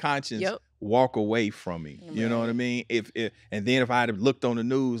 in good conscience, Yep. walk away from him. You know what I Right. mean? If and then if I had looked on the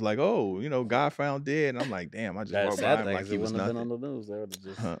news, like, oh, you know, God found dead, and I'm like, damn, I just That's walked by sad him thing like is he it was wouldn't have been nothing. on the news. They would have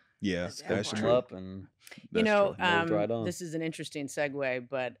just Huh. Yeah, That's that's so scooped him true. up and You That's know, true. moved right on. this is an interesting segue,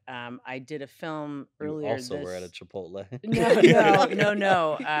 but I did a film You earlier also were at a this. Chipotle.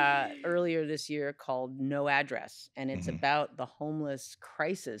 No. Earlier this year called No Address, and it's Mhm. about the homeless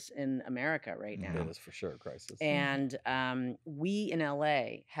crisis in America right Mhm. now. It is for sure a crisis. And we in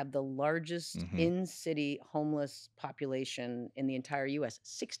LA have the largest Mhm. in-city homeless population in the entire U.S.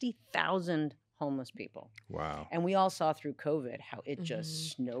 60,000 homeless people. Wow. And we all saw through COVID how it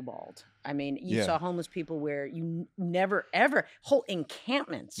just snowballed. I mean, you Yeah. saw homeless people where you never, ever, whole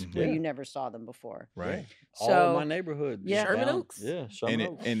encampments where Yeah. you never saw them before. Right. All in my So, neighborhood. yeah. just Sherman down- Oaks. Yeah,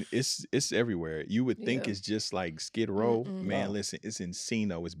 Sherman And Oaks. it's everywhere. You would think Yeah. it's just like Skid Row. Mm-mm. Man, No. listen, it's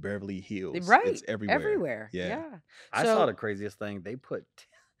Encino, it's Beverly Hills. right, It's everywhere. everywhere. Yeah. Yeah. I saw So- the craziest thing. They put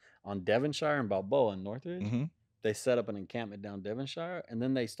on Devonshire and Balboa in Northridge. Mm-hmm. They set up an encampment down Devonshire, and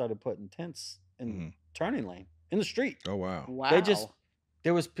then they started putting tents in Mhm. turning lane in the street. Oh wow. Wow. They just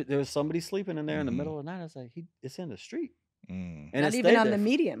there was somebody sleeping in there in the Mhm. middle of the night. I was like, it's in the street, Mm. and not it even stayed on there the for-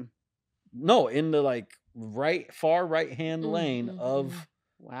 medium. No, in the like far right hand Mm, lane mhm. of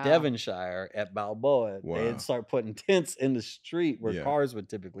Wow. Devonshire at Balboa. Wow. They'd start putting tents in the street where Yeah. cars would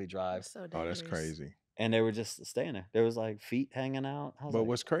typically drive, That's so Oh, that's dangerous. crazy. and they were just staying there. There was like feet hanging out. I was But like,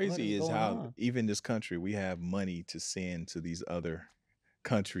 what's "What crazy is going how on?" even this country we have money to send to these other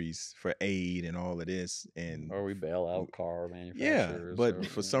countries for aid and all of this, and Or we bail out car yeah, manufacturers. but or,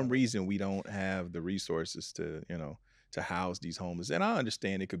 for some reason we don't have the resources to to house these homeless. And I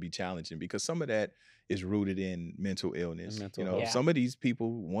understand it could be challenging because some of that is rooted in mental illness. mental health. Yeah. Some of these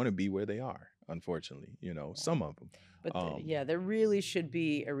people want to be where they are, unfortunately. Some of them. But Um, there really should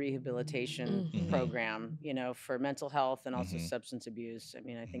be a rehabilitation Mhm. program, for mental health and also Mhm. substance abuse. I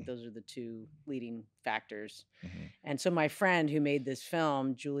mean, I think those are the two leading factors. Mhm. And so my friend who made this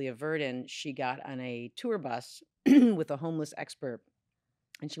film, Julia Verdon, she got on a tour bus with a homeless expert,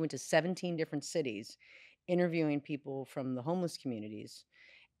 and she went to 17 different cities interviewing people from the homeless communities.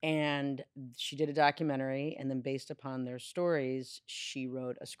 And she did a documentary, and then based upon their stories, she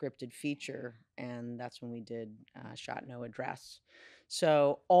wrote a scripted feature, and that's when we did Shot No Address.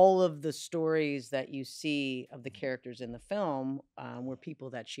 So all of the stories that you see of the characters in the film were people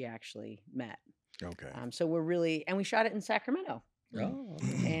that she actually met. Okay. So we're really, and we shot it in Sacramento, Oh,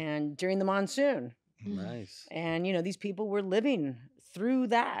 and during the monsoon. nice. And these people were living through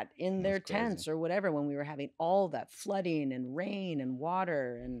that in their That's crazy. tents or whatever when we were having all that flooding and rain and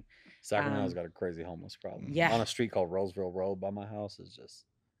water and Sacramento's got a crazy homeless problem. Yeah. On a street called Roseville Road by my house is just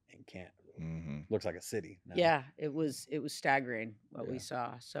Looks like a city now. Yeah, it was staggering what we Yeah.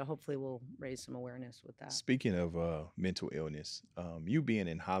 saw. So hopefully we'll raise some awareness with that. Speaking of mental illness, you being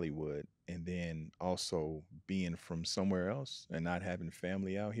in Hollywood and then also being from somewhere else and not having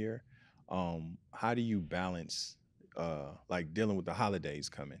family out here, how do you balance like dealing with the holidays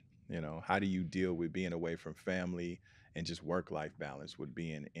coming? You know, how do you deal with being away from family and just work-life balance with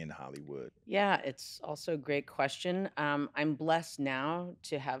being in Hollywood? Yeah, it's also a great question. I'm blessed now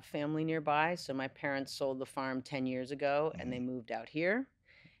to have family nearby. So my parents sold the farm 10 years ago and they moved out here.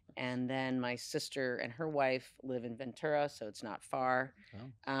 And then my sister and her wife live in Ventura, so it's not far.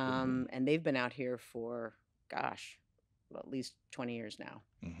 Oh. And they've been out here for, gosh, well, at least 20 years now.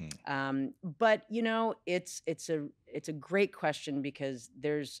 But you know, it's a great question because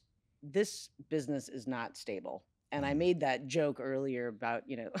this business is not stable. And I made that joke earlier about,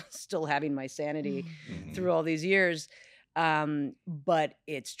 you know, still having my sanity through all these years. But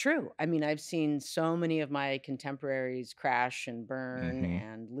it's true. I mean, I've seen so many of my contemporaries crash and burn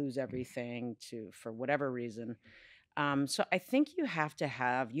and lose everything for whatever reason. So I think you have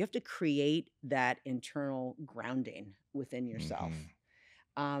to create that internal grounding within yourself.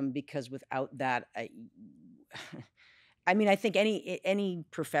 Because without that, I mean, I think any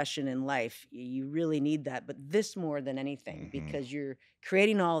profession in life, you really need that, but this more than anything, because you're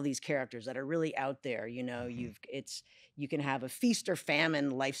creating all of these characters that are really out there. You know, you can have a feast or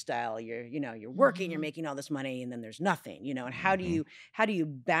famine lifestyle. You're working, you're making all this money, and then there's nothing. You know, and how do you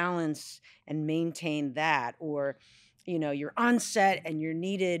balance and maintain that? Or, you know, you're on set and you're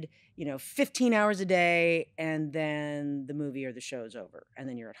needed, 15 hours a day, and then the movie or the show is over, and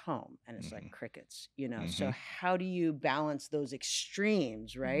then you're at home and it's like crickets, So how do you balance those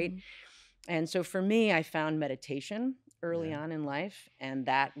extremes, right? And so for me, I found meditation early on in life, and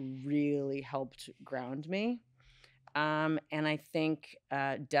that really helped ground me. And I think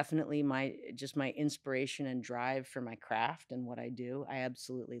definitely my inspiration and drive for my craft and what I do, I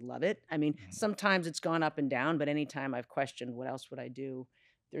absolutely love it. I mean, sometimes it's gone up and down, but anytime I've questioned what else would I do,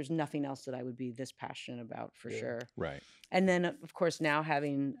 there's nothing else that I would be this passionate about for sure. Right. And then, of course, now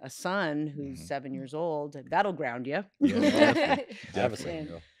having a son who's 7 years old, that'll ground you. Yeah, definitely. I have a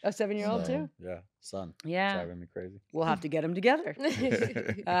 7-year-old. A 7-year-old too? Yeah, son. Yeah. Driving me crazy. We'll have to get them together.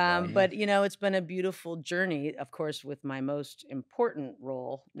 But, it's been a beautiful journey, of course, with my most important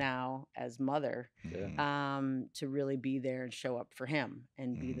role now as mother, to really be there and show up for him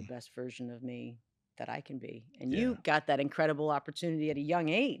and be the best version of me that I can be. And you got that incredible opportunity at a young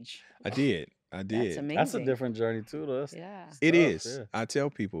age. I did. That's amazing. That's a different journey too, though. It tough, is. yeah. I tell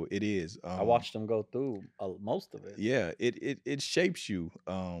people it is. I watched them go through most of it. Yeah, it shapes you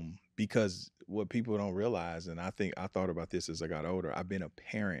because what people don't realize, and I think I thought about this as I got older, I've been a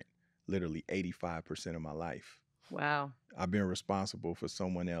parent literally 85% of my life. Wow. I've been responsible for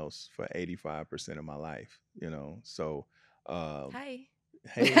someone else for 85% of my life, So Hi.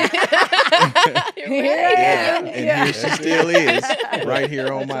 hey. Yeah. And here she still is, right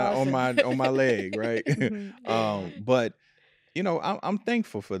here on my leg, right? But I'm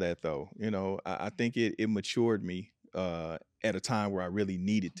thankful for that though. I think it matured me at a time where I really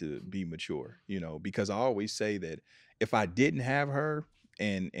needed to be mature, because I always say that if I didn't have her,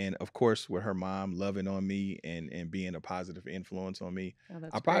 and of course with her mom loving on me and being a positive influence on me,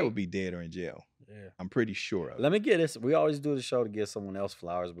 I probably would be dead or in jail. Yeah. I'm pretty sure of it. Let me get this. We always do the show to give someone else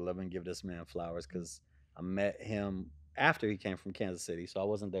flowers, but let me give this man flowers because I met him after he came from Kansas City, so I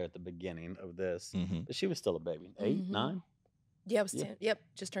wasn't there at the beginning of this. But she was still a baby, 8, 9. Yeah, I was 10. Yep,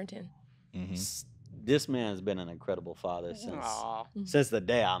 just turned 10. This man's been an incredible father since the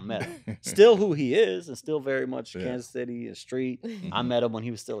day I met him. Still who he is, and still very much Kansas City and street. I met him when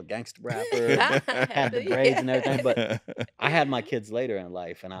he was still a gangster rapper, had the braids and everything. But I had my kids later in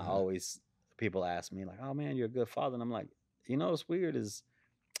life, and I always, people ask me like, "Oh man, you're a good father," and I'm like, what's weird is,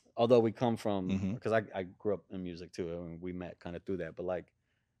 although we come from, because I grew up in music too, and we met kind of through that, but like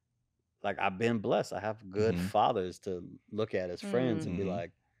I've been blessed. I have good fathers to look at as friends and be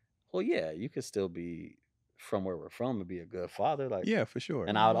like, well, yeah, you could still be from where we're from and be a good father. Like, yeah, for sure.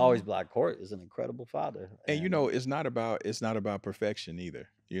 And I would always be like, Court is an incredible father. And it's not about perfection either,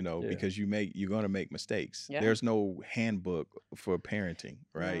 because you're gonna make mistakes. Yeah. There's no handbook for parenting,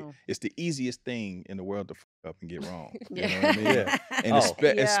 right? No. It's the easiest thing in the world to fuck up and get wrong. You know what I mean?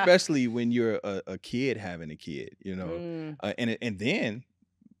 And especially when you're a kid having a kid, and then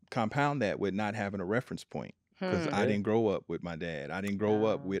compound that with not having a reference point. Because I didn't grow up with my dad. I didn't grow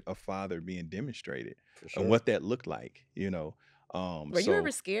up with a father being demonstrated and what that looked like, Were you ever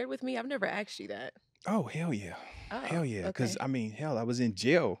scared with me? I've never asked you that. Oh, hell yeah. Hell yeah. Because, I was in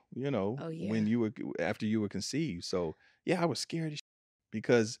jail, when after you were conceived. So, yeah, I was scared as shit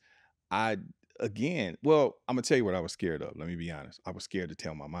because well, I'm gonna tell you what I was scared of. Let me be honest. I was scared to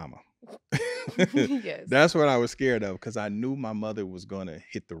tell my mama. Yes. That's what I was scared of, because I knew my mother was gonna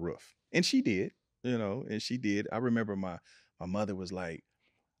hit the roof, and she did. And she did. I remember my mother was like,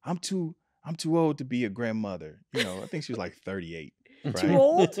 I'm too old to be a grandmother. I think she was like 38. Right? Too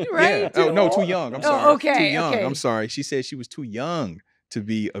old, right? Yeah. Too No, too old? young. I'm Oh, sorry. okay, Too young. okay. I'm sorry. She said she was too young to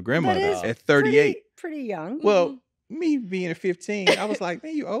be a That grandmother is at 38. pretty young. Well, me being at 15, I was like,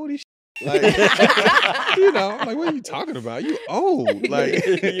 man, you old as shit. Like, I'm like, what are you talking about? You old. Like,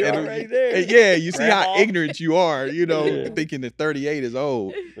 You're already there. yeah, you see how Grandma. ignorant you are, Yeah. thinking that 38 is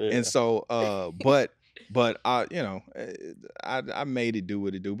old. Yeah. And so, but I, I made it do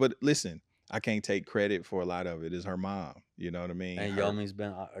what it do. But listen, I can't take credit for a lot of it. It's her mom. You know what I mean? And Her- Yomi's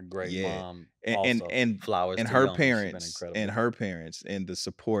been a great Yeah. mom. and flowers and to her Yomi. She's been parents incredible. and the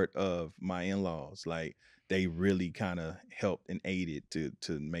support of my in-laws, like, they really kind of helped and aided to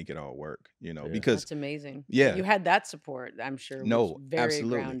make it all work, Yeah. because That's amazing. Yeah. You had that support, I'm sure. No, was very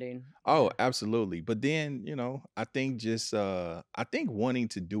absolutely. grounding. Oh, Yeah. absolutely. But then, I think just I think wanting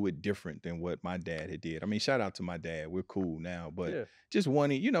to do it different than what my dad had did. I mean, shout out to my dad. We're cool now, but Yeah. just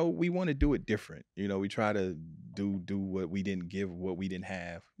wanting, we want to do it different. We try to do what we didn't give, what we didn't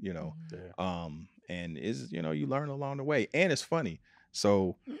have, Mhm. Yeah. and you learn along the way. And it's funny.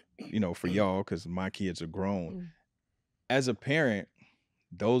 So, for y'all, because my kids are grown, Mm. as a parent,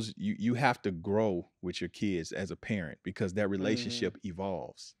 those you have to grow with your kids as a parent, because that relationship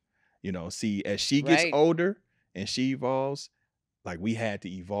evolves. See, as she gets Right. older and she evolves, like, we had to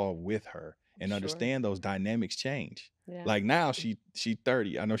evolve with her and Sure. understand those dynamics change. Yeah. Like, now she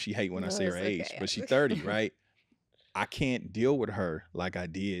 30. I know she hate when I No, say her it's age, okay. but she's 30, right? I can't deal with her like I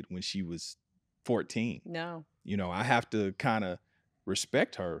did when she was 14. No. I have to kind of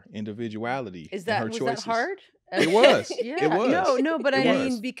respect her individuality Was and her that choices. hard? It was. Yeah. It was. No, but It I was.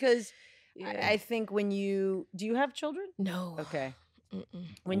 mean, because Yeah. I think do you have children? No. Okay. Mm-mm.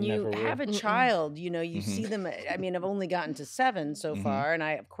 When Never you will. have a Mm-mm. child, you Mhm. see them. I mean, I've only gotten to 7 so Mhm. far, and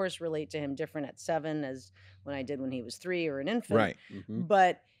I, of course, relate to him different at 7 as when I did when he was 3 or an infant. Right. Mhm.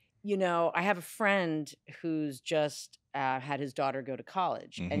 But, I have a friend who's just had his daughter go to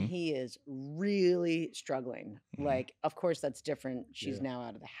college, and Mhm. he is really struggling. Mhm. Like, of course, that's different. She's Yeah. now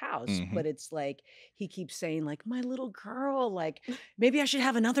out of the house, Mhm. but it's like he keeps saying, like, my little girl, like, maybe I should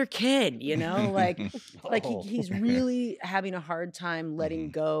have another kid, like. Like Oh. he's really having a hard time letting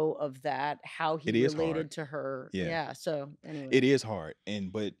Mhm. go of that, how he It is related hard. to her. Yeah. Yeah. So anyway. It is hard,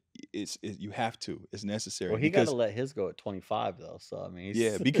 but you have to. It's necessary. Well, he got because to let his go at 25 though. So I mean,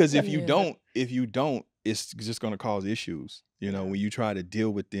 yeah, he's because if you Yeah. don't, it's just going to cause issues. Yeah. When you try to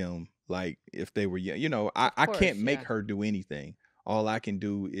deal with them, like if they were young. I Of can't course, make yeah. her do anything. All I can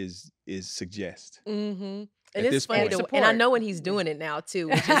do is suggest. Mm-hmm. At And this it's funny, point. and I Support. know when he's doing it now too,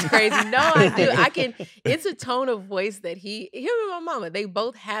 which is crazy. No, I do. I can. It's a tone of voice that him and my mama, they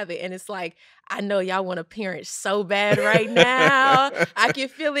both have it, and it's like, I know y'all want to parent so bad right now. I can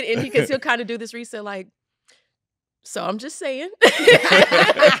feel it, and he'll kind of do this reset, like. So I'm just saying,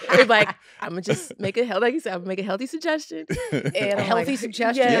 it's like I'm gonna just make a like you said, I'm gonna make a healthy suggestion. And A I'm healthy like,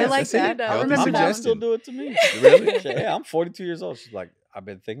 suggestion. yes, I like that's it. that. I Healthy remember my that. mom still suggestion. do it to me. Really? Yeah, I'm 42 years old. She's like, I've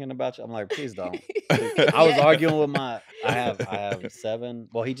been thinking about you. I'm like, please don't. I was arguing with I have 7.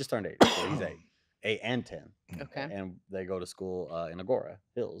 Well, he just turned 8. So he's 8 and 10. Okay. And they go to school in Agora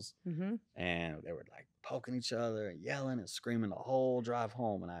Hills. Mm-hmm. And they were like poking each other and yelling and screaming the whole drive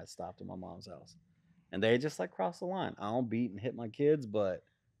home. And I had stopped at my mom's house. And they just like crossed the line. I don't beat and hit my kids, but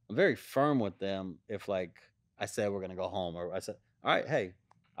I'm very firm with them. If like I said we're gonna go home, or I said, all right, hey,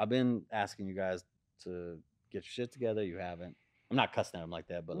 I've been asking you guys to get your shit together. You haven't. I'm not cussing at them like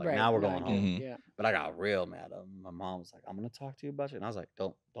that, but like now we're going home. Mhm. Yeah. But I got real mad at them. My mom was like, I'm gonna talk to you about it. And I was like,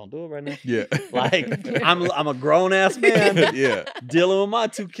 don't do it right now. Yeah. Like I'm a grown ass man Yeah. dealing with my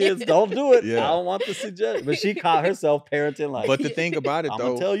 2 kids. Don't do it. Yeah. I don't want the suggestion. But she caught herself parenting like, But the thing about it I'm though,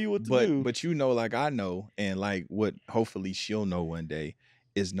 gonna tell you what to do. but like I know, and like what hopefully she'll know one day,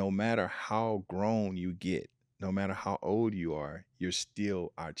 is no matter how grown you get, no matter how old you are, you're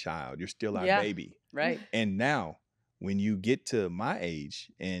still our child. You're still our Yeah. baby. Right. And now when you get to my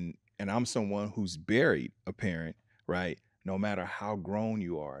age and I'm someone who's buried a parent, right? No matter how grown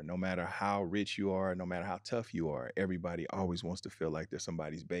you are, no matter how rich you are, no matter how tough you are, everybody always wants to feel like they're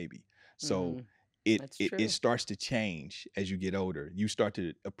somebody's baby. So Mhm. it That's true. starts to change as you get older. You start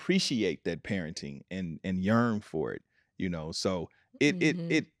to appreciate that parenting and yearn for it, So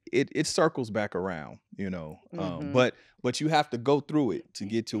Mhm. it circles back around, Mhm. but you have to go through it to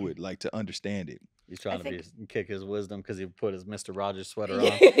get to it, like to understand it. He's trying I to kick his wisdom because he put his Mr. Rogers sweater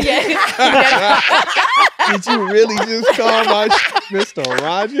on. Yeah. Did you really just call my Mr.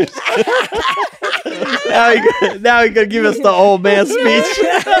 Rogers? now he gonna give us the old man speech.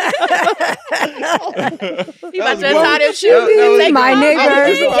 He about to That was tie them good. shoes. That was Take my them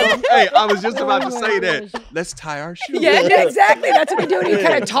off. neighbor. Hey, I was just about Oh to my say that. gosh. Let's tie our shoes. Yeah, exactly. That's what we do. And you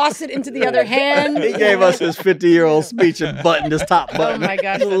kind of toss it into the other hand. He gave us his 50-year-old speech and buttoned his top Oh button. my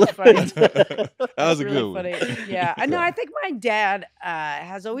gosh, that's funny. That was That's a really good one. funny. Yeah, I know. I think my dad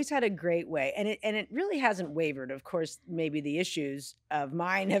has always had a great way, and it really hasn't wavered. Of course, maybe the issues of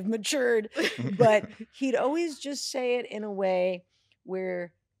mine have matured, but he'd always just say it in a way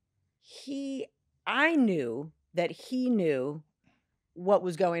where I knew that he knew what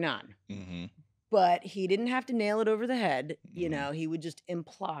was going on. Mhm. But he didn't have to nail it over the head. You Mhm. know, he would just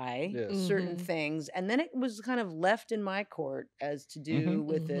imply Yes. certain Mhm. things. And then it was kind of left in my court as to do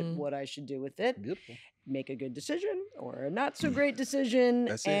with it Mhm. what I should do with it. Beautiful. Make a good decision or a not so great decision.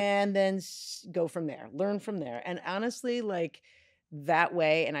 That's it. And then go from there, learn from there. And honestly, like that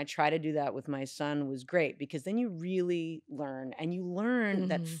way, and I try to do that with my son, was great because then you really learn and you learn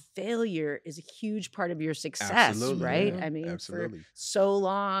that Mhm. failure is a huge part of your success, Absolutely. right? Yeah. I mean, Absolutely. for so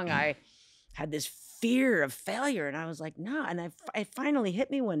long, I had this fear of failure and I was like, no. And I finally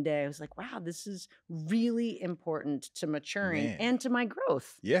hit me one day. I was like, wow, this is really important to maturing Man. and to my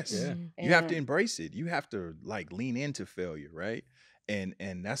growth. Yes. Yeah. Mhm. You have to And- embrace it. You have to like lean into failure, right? And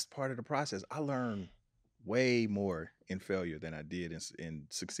that's part of the process. I learned way more in failure than I did in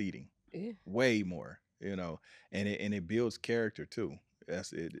succeeding. Yeah. Way more, and it builds character too.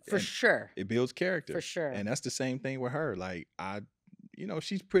 That's it. for and sure. It builds character. For sure. And that's the same thing with her. Like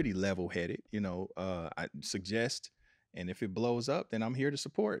she's pretty level-headed, I suggest, and if it blows up, then I'm here to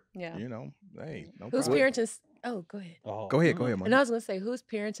support. Yeah. Hey, no Who's problem. parenting? Oh, go ahead. Oh, Go ahead, no. Mom. And I was gonna say, who's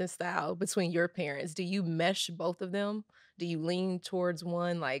parenting style between your parents? Do you mesh both of them? Do you lean towards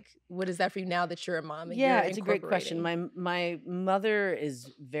one? Like, what is that for you now that you're a mom? And Yeah, you're it's a great question. incorporating? My mother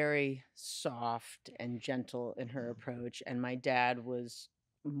is very soft and gentle in her approach, and my dad was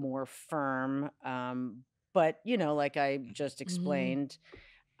more firm. But like I just Mhm. explained,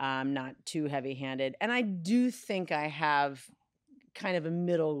 not too heavy-handed. And I do think I have kind of a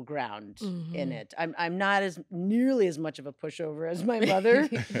middle ground in Mhm. it. I'm not as nearly as much of a pushover as my mother,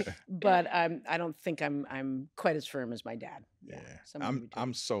 but I don't think I'm quite as firm as my dad. Yeah, somewhere in between.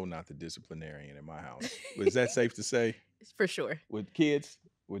 I'm so not the disciplinarian in my house. Is that safe to say? For sure. With kids,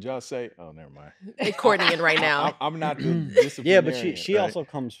 would y'all say? Oh, never mind. They're courting it right now. I'm not the Yeah, disciplinarian. but she right? also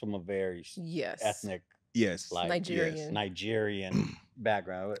comes from a very Yes. ethnic, yes, like Nigerian. Nigerian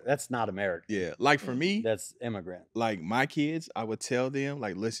background. That's not American. yeah. Like for me, That's immigrant. like my kids, I would tell them,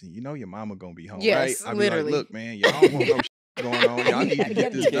 like, listen, your mama gonna be home, Yes, right? I'd be literally. like, look, man, y'all don't want no shit going on. Y'all need to Get get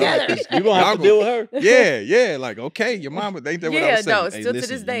it this done. together. 'cause You gonna y'all have to deal with her. Yeah, like, okay, your mama, ain't that what I Yeah, was saying? no, Hey, still to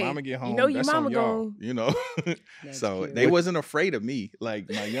listen, this day, your mama get you home, know your that's mama on y'all, That's So cute. they wasn't afraid of me.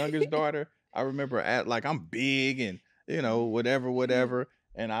 Like my youngest daughter, I remember like I'm big and whatever.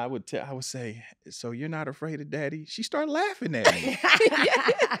 And I would say, so you're not afraid of daddy? She started laughing at me.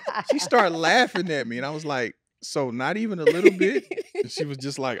 She started laughing at me. And I was like, so not even a little bit? And she was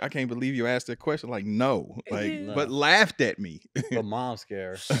just like, I can't believe you asked that question. Like, no. Like, No. but laughed at me. But mom's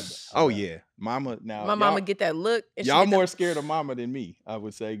scared. Oh yeah. Mama now. My mama get that look. And she Y'all get more that, scared of mama than me, I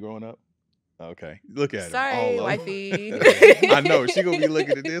would say, growing up. Okay. Look at sorry, her. All of wifey. I know. She gonna be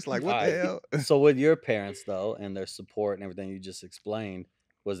looking at this like, what the Alright. hell? So with your parents though, and their support and everything you just explained,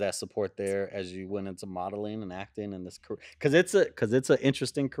 was that support there as you went into modeling and acting and this career? Because it's an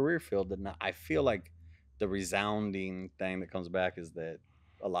interesting career field, and I feel like the resounding thing that comes back is that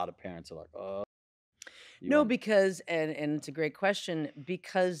a lot of parents are like, oh, you No, want- because and it's a great question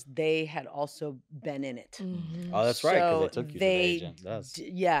because they had also been in it. Mhm. oh, that's right, because So they took you to the agent. That's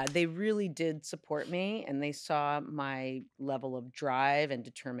yeah, they really did support me, and they saw my level of drive and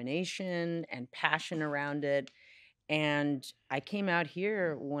determination and passion around it. And I came out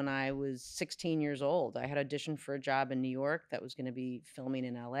here when I was 16 years old. I had auditioned for a job in New York that was going to be filming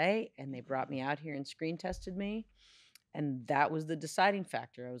in LA, and they brought me out here and screen tested me. And that was the deciding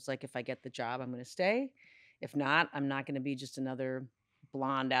factor. I was like, if I get the job, I'm going to stay. If not, I'm not going to be just another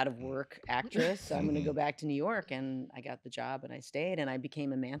blonde out of work actress. So I'm going to go back to New York. And I got the job and I stayed and I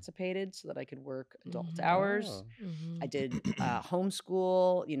became emancipated so that I could work adult Mhm. hours. Oh. Mhm. I did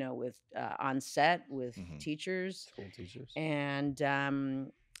homeschool, with on set with Mhm. teachers. School teachers.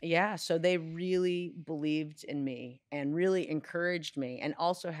 And yeah, so they really believed in me and really encouraged me. And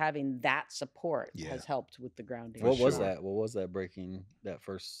also having that support Yeah. has helped with the grounding. What was sure. that? What was that breaking that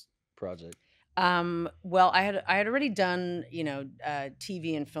first project? Well, I had already done,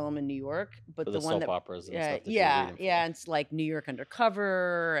 TV and film in New York, but For the the one soap that, operas and yeah, stuff that you're reading for. yeah, it's like New York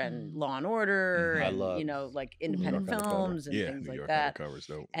Undercover and Mm. Law and Order, Mhm. I and love like New independent York Undercover. films and Yeah, things New like York that. Undercover is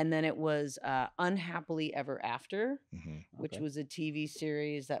dope. And then it was Unhappily Ever After, Hmm. which Okay. was a TV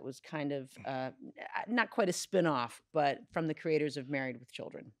series that was kind of not quite a spin-off, but from the creators of Married with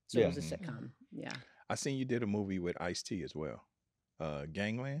Children. So it Yeah. was a Mhm. sitcom. Yeah. I seen you did a movie with Ice-T as well.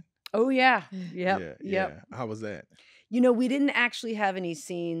 Gangland? Oh yeah. Mm. Yep. Yeah, Yep. yeah. How was that? We didn't actually have any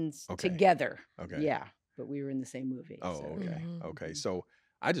scenes Okay. together. Okay. Yeah, but we were in the same movie. Oh, So okay. Mhm. Okay. So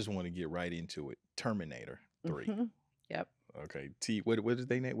I just want to get right into it. Terminator 3. Mhm. Yep. Okay. What is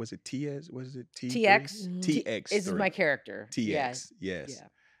they name? Was it TS? Was it T3? TX. Mhm. TX3. This is my character. Yeah. TX. Yes. Yeah.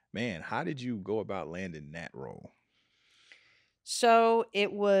 Man, how did you go about landing that role? So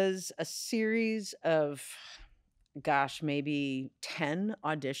it was a series of, gosh, maybe 10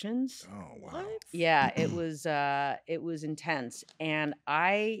 auditions. Oh, wow. What? Yeah, it was intense, and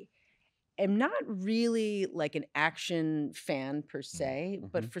I am not really like an action fan per se,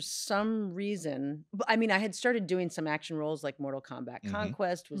 but Mhm. for some reason, I mean, I had started doing some action roles, like Mortal Kombat Mhm.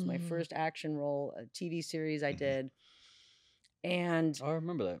 Conquest was my Mhm. first action role, a TV series I Mhm. did, and Oh, I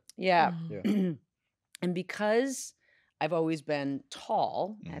remember that. yeah, Mhm. Yeah. and because I've always been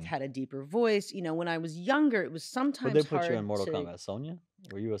tall, I've Mhm. had a deeper voice. When I was younger, it was Would they sometimes put you in hard Mortal to. Kombat? Sonya?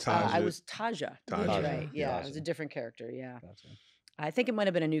 Were you a Taja. I Sonya? was Taja. That's Taja. right. Yeah, I was a Gotcha. different character. Yeah. Gotcha. I think it might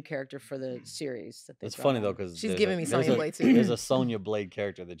have been a new character for the series that they It's brought funny though, on. because She's giving me Sonya Blade there's too. a Sonya Blade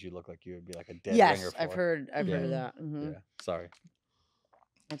character that you look like you would be like a dead ringer Yes, for. I've heard Yeah. of that. Yeah. Sorry.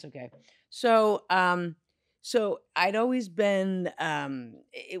 That's okay. So, so I'd always been.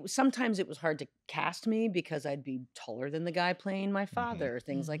 Sometimes it was hard to cast me because I'd be taller than the guy playing my father,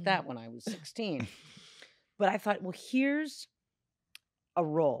 things like Mhm. that when I was 16. But I thought, well, here's a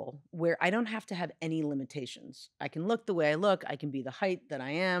role where I don't have to have any limitations. I can look the way I look. I can be the height that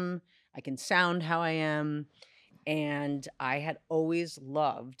I am. I can sound how I am. And I had always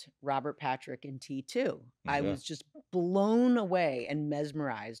loved Robert Patrick in T2. I Yeah. was just blown away and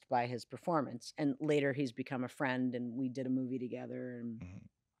mesmerized by his performance. And later he's become a friend and we did a movie together, and Mhm.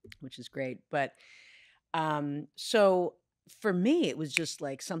 which is great. But so for me, it was just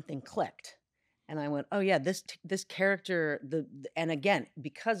like something clicked. And I went, oh yeah, this character, and again,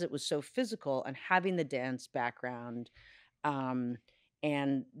 because it was so physical and having the dance background, um,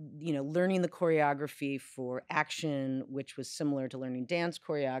 and learning the choreography for action, which was similar to learning dance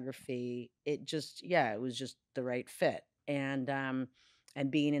choreography, it was just the right fit. And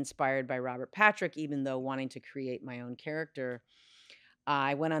being inspired by Robert Patrick, even though wanting to create my own character,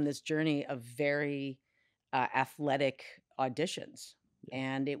 I went on this journey of very athletic auditions. Yeah.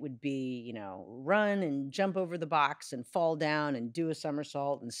 And it would be, run and jump over the box and fall down and do a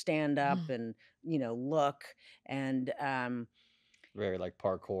somersault and stand up and, look. And, Very like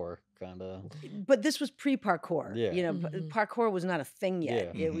parkour kind of. but this was pre-parkour. Yeah. Mhm. Parkour was not a thing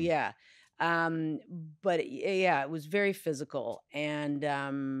yet. Yeah. Mhm. Yeah. But yeah, it was very physical. And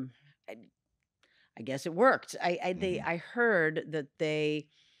I guess it worked. I heard that they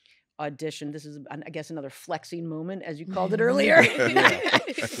auditioned. This is, I guess, another flexing moment, as you called it earlier. Yeah.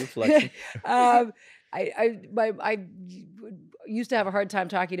 You're flexing. I used to have a hard time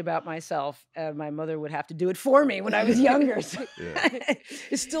talking about myself. My mother would have to do it for me when I was younger. So Yeah.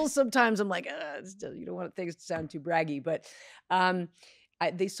 it's still sometimes I'm like, still, you don't want things to sound too braggy, but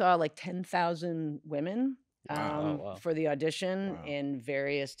they saw like 10,000 women Wow. Wow. for the audition Wow. in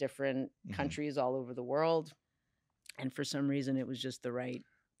various different Mhm. countries all over the world. And for some reason, it was just the right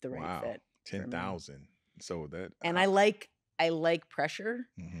Wow. fit. 10,000. So that. And I like pressure.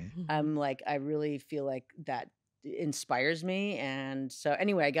 Mhm. I'm like, I really feel like that inspires me. And so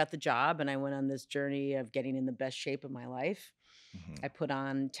anyway, I got the job and I went on this journey of getting in the best shape of my life. Mhm. I put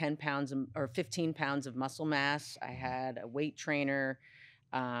on 10 pounds or 15 pounds of muscle mass. I had a weight trainer.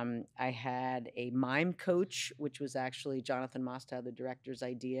 I had a mime coach, which was actually Jonathan Mostow, the director's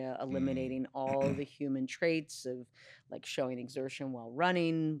idea, eliminating all the human traits of like showing exertion while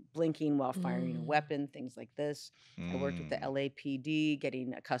running, blinking while firing a Mm. weapon, things like this. I worked with the Mm. LAPD,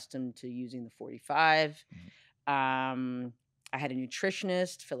 getting accustomed to using the 45. I had a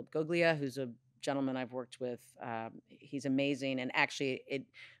nutritionist, Philip Goglia, who's a gentleman I've worked with. He's amazing. And actually,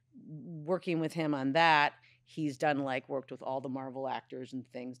 working with him on that, he's worked with all the Marvel actors and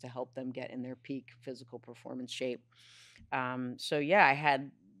things to help them get in their peak physical performance shape. So yeah, I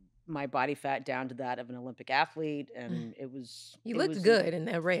had my body fat down to that of an Olympic athlete, and it was. You it looked was good in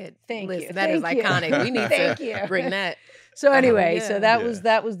that red Thank list. you. That is Thank you. iconic. We need Thank to you. bring that. So anyway, so yeah. that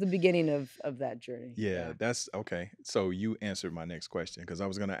Yeah. was the beginning of that journey. Yeah, that's okay. So you answered my next question because I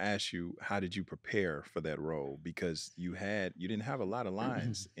was going to ask you, how did you prepare for that role? Because you didn't have a lot of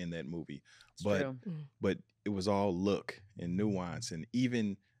lines in that movie, It's but true. but it was all look and nuance, and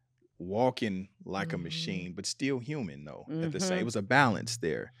even walking like a machine, but still human though. At the same, it was a balance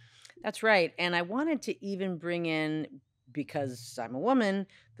there. That's right. And I wanted to even bring in, because I'm a woman,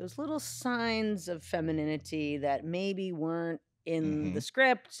 those little signs of femininity that maybe weren't in the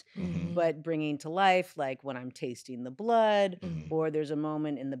script, but bringing to life, like when I'm tasting the blood, or there's a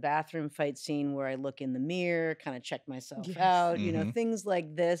moment in the bathroom fight scene where I look in the mirror, kind of check myself Yes. out, things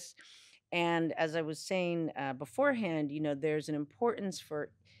like this. And as I was saying beforehand, there's an importance for,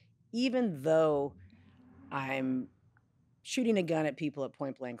 even though I'm shooting a gun at people at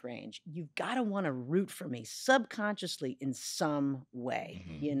point blank range, you've got to want to root for me subconsciously in some way,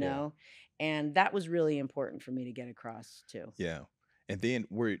 Yeah. And that was really important for me to get across too. Yeah. And then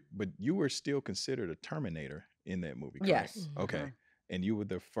but you were still considered a Terminator in that movie, correct? Yes. Okay. And you were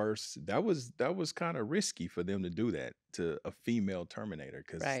the first. That was kind of risky for them to do that to a female Terminator,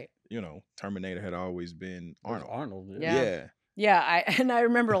 because Right. Terminator had always been Arnold. Arnold. Yeah. Yeah, I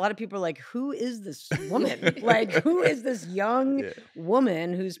remember a lot of people are like, who is this woman? Like, who is this young Yeah.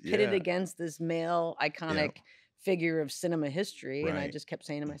 woman who's pitted Yeah. against this male iconic figure of cinema history? And I Right. just kept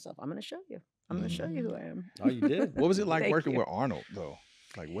saying to myself, I'm going to show you. I'm going to show you who I am. Oh, you did? What was it like Thank working you. with Arnold though?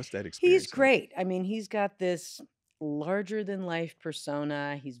 Like, what's that experience? He's like? great. I mean, he's got this larger than life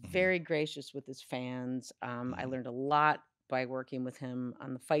persona. He's very gracious with his fans. I learned a lot by working with him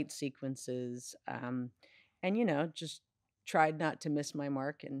on the fight sequences. And, just tried not to miss my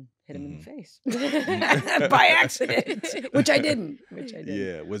mark and hit him in the face by accident, which I didn't.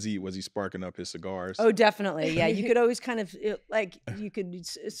 Yeah. Was he sparking up his cigars? Oh, definitely. Yeah. You could always kind of you could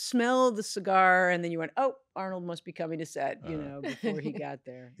smell the cigar, and then you went, oh, Arnold must be coming to set, before he got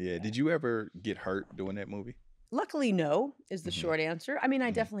there. Yeah. Did you ever get hurt doing that movie? Luckily, no, is the short answer. I mean,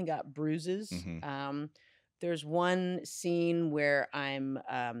 I definitely got bruises. There's one scene where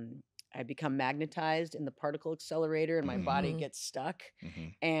I become magnetized in the particle accelerator, and my body gets stuck,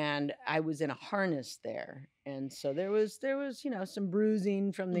 and I was in a harness there. And so there was, some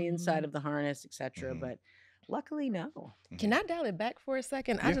bruising from the inside of the harness, etc. But luckily, no. Can I dial it back for a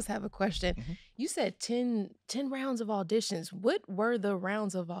second? I just have a question. You said 10 rounds of auditions. What were the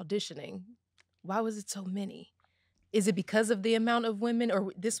rounds of auditioning? Why was it so many? Is it because of the amount of women,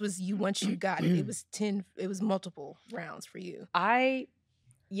 or this was you once you got it? It was multiple rounds for you.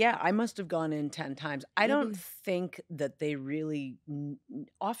 Yeah, I must have gone in 10 times. I don't think that they really,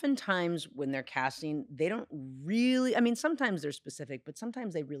 oftentimes when they're casting, they don't really, I mean, sometimes they're specific, but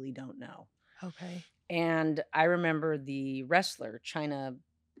sometimes they really don't know. Okay. And I remember the wrestler, China,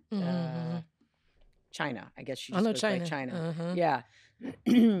 I guess she just goes by China. Yeah.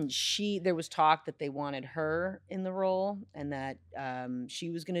 There was talk that they wanted her in the role, and that she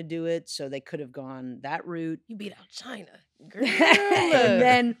was going to do it, so they could have gone that route. You beat out China, girl. And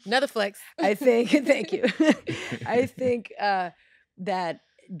then another flex. I think, thank you. I think that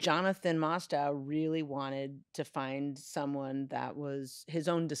Jonathan Mostow really wanted to find someone that was his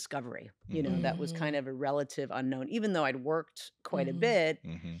own discovery, that was kind of a relative unknown, even though I'd worked quite a bit.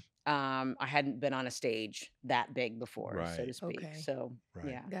 I hadn't been on a stage that big before, so to speak. Okay. So,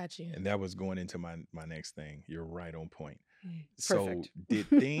 Right. Got you. And that was going into my next thing. You're right on point. Perfect. So did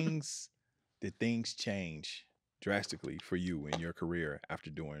things change drastically for you in your career after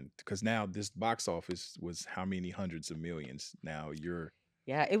doing, because now this box office was how many hundreds of millions? Now you're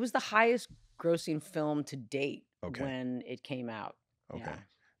it was the highest grossing film to date Okay. when it came out. okay. Yeah.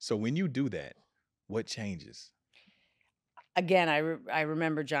 So when you do that, what changes? Again, I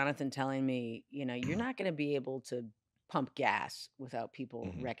remember Jonathan telling me, you're not going to be able to pump gas without people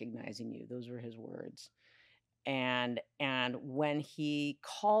recognizing you. Those were his words. And when he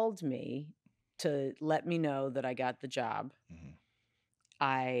called me to let me know that I got the job,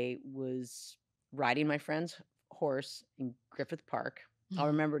 I was riding my friend's horse in Griffith Park. I'll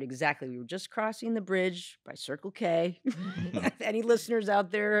remember it exactly. We were just crossing the bridge by Circle K. If any listeners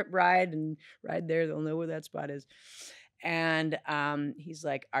out there ride there, they'll know where that spot is. And he's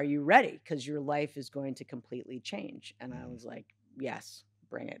like, are you ready? Because your life is going to completely change. And I was like, yes,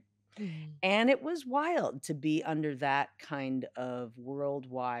 bring it. And it was wild to be under that kind of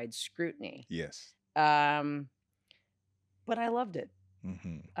worldwide scrutiny. Yes. But I loved it.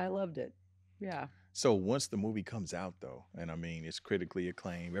 I loved it. Yeah. So once the movie comes out, though, and I mean, it's critically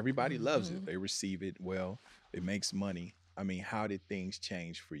acclaimed, everybody loves it. They receive it well. It makes money. I mean, how did things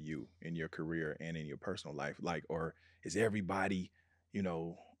change for you in your career and in your personal life? Like, or is everybody, you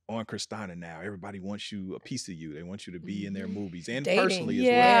know, on Kristanna now? Everybody wants you, a piece of you. They want you to be in their movies and Dating. personally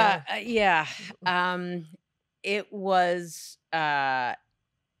as well. Yeah, it was.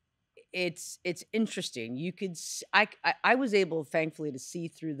 It's interesting. You could I was able, thankfully, to see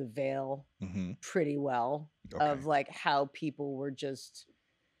through the veil Mm-hmm. pretty well Okay. of like how people were just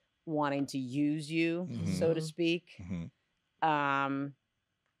wanting to use you, so to Mhm. speak. Mm-hmm.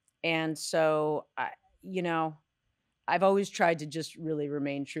 And so I've always tried to just really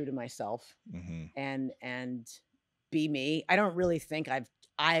remain true to myself Mm-hmm. and be me. I don't really think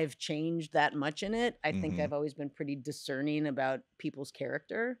I've changed that much in it. I think Mhm. I've always been pretty discerning about people's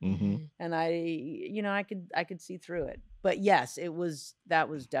character, Mm-hmm. and I could see through it. But yes, that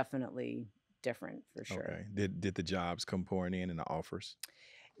was definitely different for sure. Okay. Did the jobs come pouring in and the offers?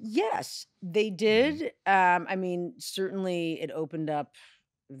 Yes, they did. I mean, certainly it opened up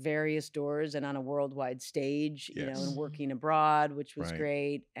various doors and on a worldwide stage, Yes. and working abroad, which was Right.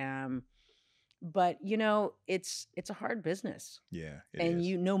 great. But it's a hard business. Yeah, it And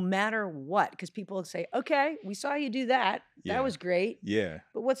is. no matter what, because people say, okay, we saw you do that. Yeah. That was great. Yeah.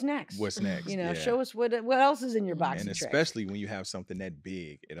 But what's next? What's next? Yeah. Show us what else is in your box And of tricks. especially when you have something that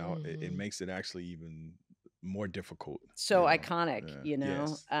big, it makes it actually even more difficult. So iconic,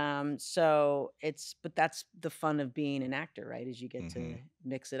 Yes. but that's the fun of being an actor, right? Is you get to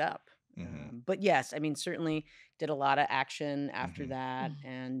mix it up. Mm-hmm. But yes, I mean, certainly did a lot of action after Mhm. that,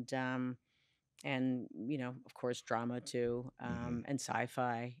 and of course, drama too, and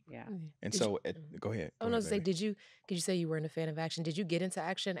sci-fi. Yeah. And Did so, go ahead. I Go was ahead, say, baby. did you say you weren't a fan of action? Did you get into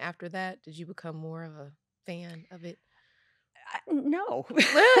action after that? Did you become more of a fan of it? No. No.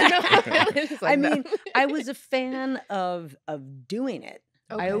 It's like, I no. mean, I was a fan of doing it.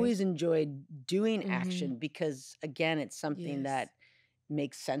 I Okay. always enjoyed doing Mhm. action because, again, it's something Yes. that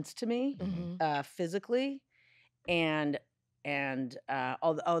makes sense to me Mhm. physically, and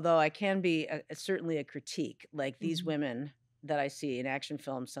although I can be certainly a critique, like these Mhm. women that I see in action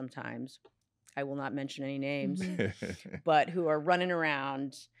films sometimes, I will not mention any names, Mhm. but who are running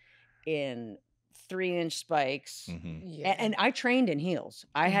around in 3-inch spikes. Mhm. Yeah. And I trained in heels.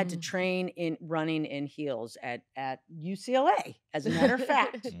 I had to Mhm. train in running in heels at UCLA, as a matter of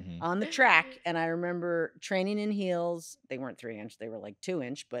fact, Mhm. on the track. And I remember training in heels. They weren't 3-inch, they were like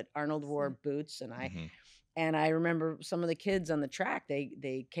 2-inch, but Arnold wore boots. And I remember some of the kids on the track,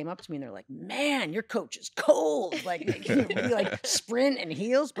 they came up to me and they're like, "Man, your coach is cold. Like, can you like sprint in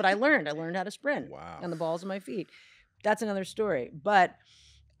heels?" But I learned how to sprint Wow. on the balls of my feet. That's another story. But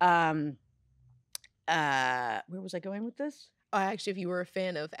where was I going with this? Actually, if you were a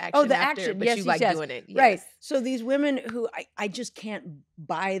fan of action Oh, the after, action. but Yes, you yes, like yes. doing it. Right. Yes. So these women who I just can't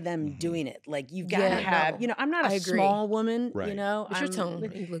buy them Mhm. doing it. Like you've got to Yeah, have, no, I'm not I a agree. small woman, Right. But your I'm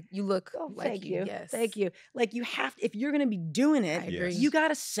tone, you look Oh, like thank you. Yes. Thank you. Like you have, if you're going to be doing I it, agree. you got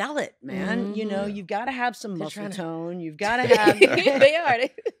to sell it, man. Mhm. You've got to have some They're muscle trying to- tone. You've got to have, They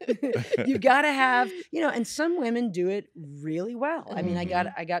are. you've got to have, and some women do it really well. I mean,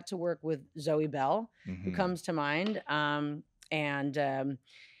 Mhm. I got to work with Zoe Bell, who Mhm. comes to mind.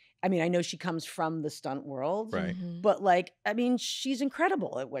 I mean, I know she comes from the stunt world, Right. Mhm. but like, I mean, she's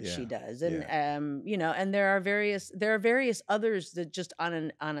incredible at what she Yeah, does. And, and there are various others that just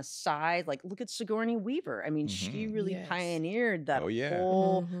on a side, like look at Sigourney Weaver. I mean, she Mhm. really Yes. pioneered that Oh, yeah.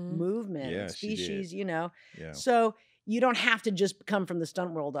 whole Mhm. movement Yeah, and she did. species, Yeah. So you don't have to just come from the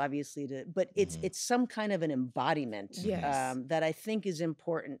stunt world, obviously, but Mhm. it's some kind of an embodiment Yes. that I think is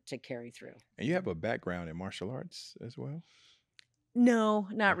important to carry through. And you have a background in martial arts as well? No,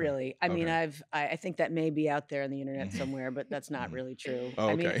 not Okay. really. I mean, Okay. I think that may be out there on the internet Mhm. somewhere, but that's not Mhm. really true. Oh,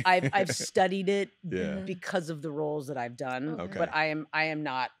 I mean, okay. I've studied it Yeah. because of the roles that I've done, Okay. but I am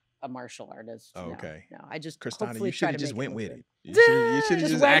not a martial artist. Oh, No, okay. no. I just Kristanna, hopefully you try should to have just make went look with good. it. You should have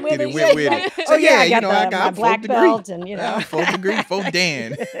Just just went with acted it. and went with Right. it. Oh yeah, I got I my got black fourth degree. belt, and Fourth degree, fourth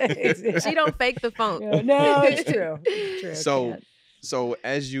Dan. She don't fake the funk. No, it's true. It's true. So, Can't. so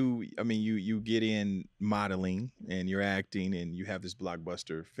as you get in modeling and you're acting and you have this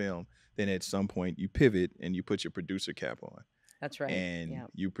blockbuster film, then at some point you pivot and you put your producer cap on That's right. and Yeah,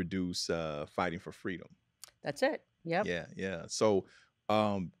 you produce Fighting for Freedom. that's it. Yep. Yeah. So,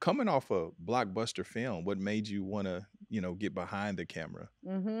 coming off a blockbuster film, what made you want to, get behind the camera?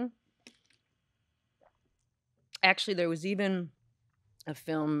 Mm-hmm. Actually, there was even a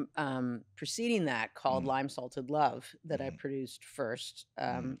film preceding that called Lime Salted Love that I produced first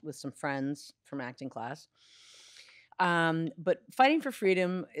with some friends from acting class. But Fighting for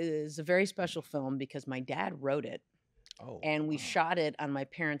Freedom is a very special film because my dad wrote it. Oh, and we wow. shot it on my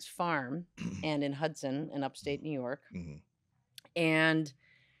parents' farm and in Hudson in upstate New York. Hmm. And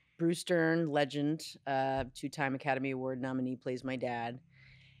Bruce Dern, legend, 2-time Academy Award nominee, plays my dad.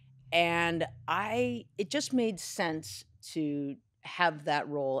 And it just made sense to have that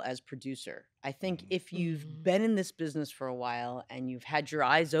role as producer. I think if you've been in this business for a while and you've had your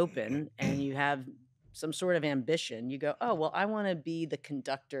eyes open and you have some sort of ambition, you go, oh, well, I want to be the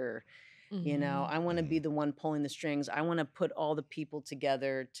conductor. You know, I want to be the one pulling the strings. I want to put all the people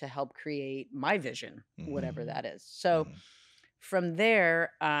together to help create my vision, whatever that is. So from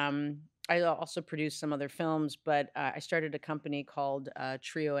there, I also produced some other films, but I started a company called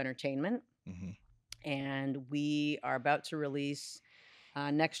Trio Entertainment. And we are about to release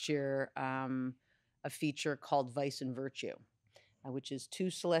next year a feature called Vice and Virtue, which is two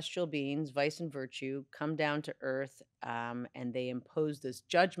celestial beings, Vice and Virtue, come down to Earth, and they impose this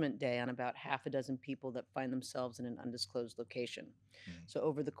judgment day on about half a dozen people that find themselves in an undisclosed location. So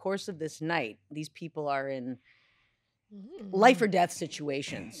over the course of this night, these people are in life or death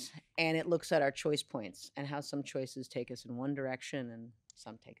situations, and it looks at our choice points and how some choices take us in one direction and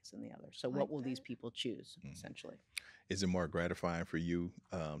some take us in the other. So what will these people choose, essentially? Is it more gratifying for you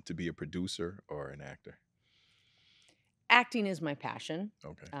to be a producer or an actor? Acting is my passion.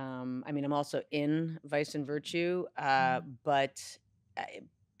 Okay. I mean, I'm also in Vice and Virtue, but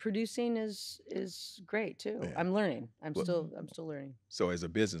producing is great too. Yeah. I'm learning. I'm still learning. So as a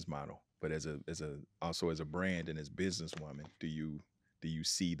business model, but also as a brand and as businesswoman, do you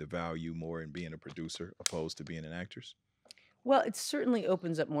see the value more in being a producer opposed to being an actress? Well, it certainly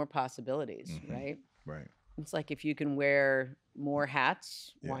opens up more possibilities, right? Right. It's like if you can wear more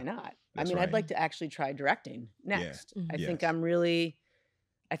hats, why not? That's I mean, right. I'd like to actually try directing next. I Yes. think I'm ready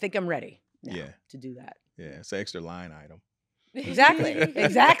now to do that. Yeah, it's an extra line item. Exactly.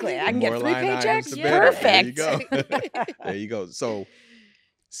 Exactly. I can More get 3 line items, paychecks. the better. Perfect. There you go. There you go. So,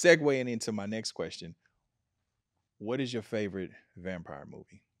 segueing into my next question, what is your favorite vampire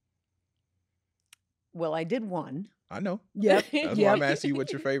movie? Well, I did one. I know. Yep. That's why I'm asking you what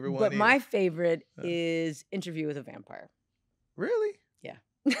your favorite one But is. my favorite is Interview with a Vampire. Really? Yeah.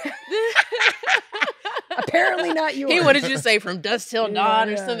 Apparently not yours. He wanted you to say From Dusk Till Dawn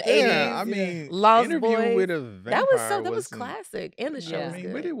or some 80s. Yeah, I mean, Lost Interview Boys. with a Vampire. That was wasn't- classic. And the show Yeah. was I mean,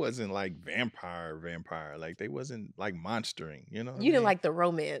 good. but it wasn't like vampire. Like they wasn't like monstering, you know? what I You didn't mean? like the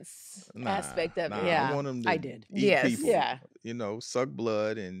romance Nah, aspect of nah, it. Yeah, I want them to I did. eat Yes. people, Yeah. you know, suck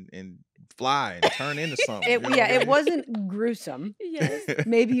blood and fly and turn into something. It, you know what I it mean? wasn't gruesome. Yes.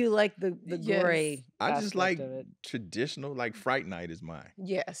 Maybe you like the Yes. gory. I just aspect like of it. traditional, like Fright Night is mine.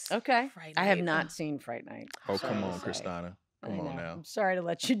 Yes. Okay. Fright I have Night. not seen Fright Night. Oh, sorry come to on, say. Kristanna. I Come on know. now. I'm sorry to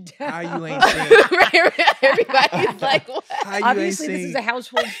let you down. How you ain't seen? Everybody's like, what? How you Obviously, ain't this seen? is a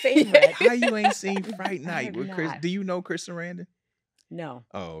household favorite. How you ain't seen Fright I Night have with Chris? not. Do you know Chris Sarandon? No.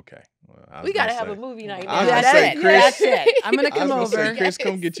 Oh, okay. Well, I was We got to gonna have say- a movie night I was now. gonna That's say, it. Chris- That's it. I'm gonna I was come gonna over. say, Chris,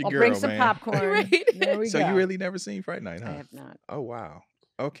 come get your I'll girl, bring some man. popcorn. Right. There we So go. you really never seen Fright Night, huh? I have not. Oh wow.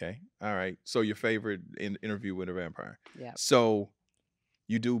 Okay. All right. So your favorite Interview with a Vampire. Yeah. So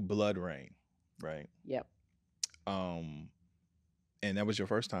you do BloodRayne, right? Yep. And that was your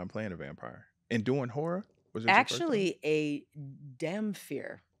first time playing a vampire and doing horror. Was it your first time? Actually, a damn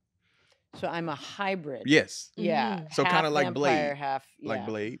fear. So I'm a hybrid. Yes. Yeah. Mhm. So half kinda like vampire, Blade. half Like yeah.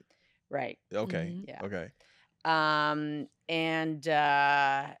 Blade. Right. Okay. Mhm. Yeah. Okay. And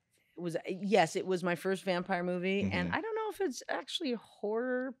it was my first vampire movie, and Mhm. I don't know if it's actually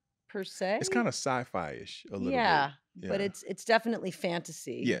horror per se. It's kind of sci-fi-ish a little yeah, bit. but it's definitely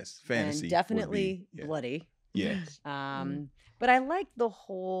fantasy. yes, fantasy and would definitely be, yeah. bloody. Yes. But I like the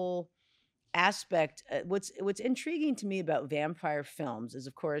whole aspect. What's intriguing to me about vampire films is,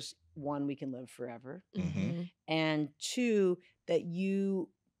 of course, one, we can live forever, Mhm. and two, that you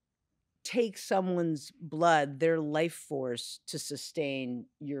take someone's blood, their life force, to sustain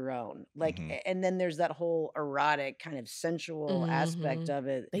your own. Like, Mhm. and then there's that whole erotic kind of sensual aspect of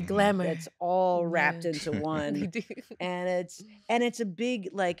it. They Mhm. glamour. That's all wrapped Yeah. into They one. do. and it's a big,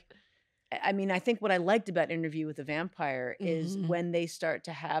 like, I mean, I think what I liked about Interview with a Vampire is Mhm. when they start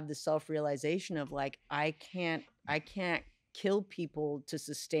to have the self-realization of, like, I can't kill people to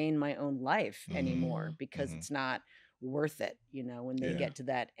sustain my own life anymore, Mhm. because Mhm. it's not worth it, when they Yeah. get to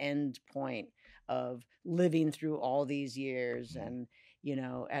that end point of living through all these years, and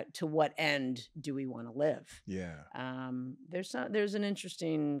to what end do we want to live? Yeah. There's an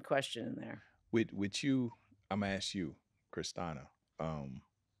interesting question in there. With you, I'm gonna ask you, Kristanna.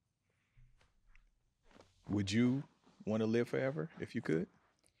 Would you want to live forever if you could?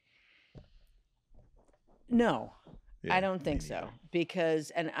 No. Yeah, I don't me think so, neither. because,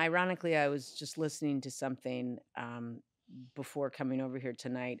 and ironically, I was just listening to something before coming over here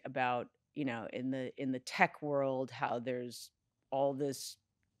tonight about, in the tech world, how there's all this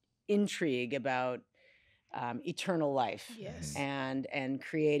intrigue about eternal life Yes. and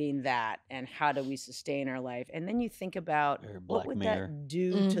creating that, and how do we sustain our life, and then you think about Very what Black would Mirror. that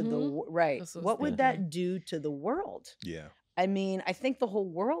do to the right, That's what I was what would thinking. that do to the world? Yeah. I mean, I think the whole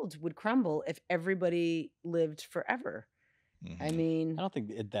world would crumble if everybody lived forever. I Mhm. mean, I don't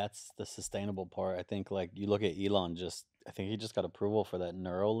think that's the sustainable part. I think like you look at Elon, I think he just got approval for that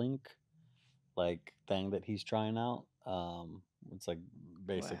Neuralink like thing that he's trying out. It's like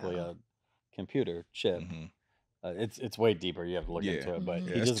basically Wow. a computer chip. Mhm. It's way deeper. You have to look Yeah. into it, but Mhm.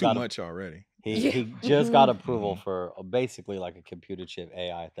 Yeah, he it's just too got much already. Yeah. he just got Mhm. approval Mhm. for basically like a computer chip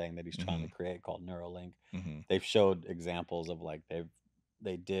AI thing that he's trying to Mhm. create called Neuralink. Mhm. They've showed examples of like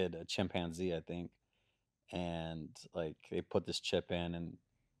they did a chimpanzee, I think, and like they put this chip in and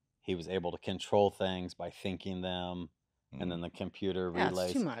he was able to control things by thinking them, and then Mhm. the computer yeah, it's too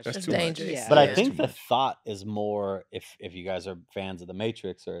relays. much. That's That's too much. dangerous. Yeah. But Yeah, I it's think too the much. thought is more, if you guys are fans of the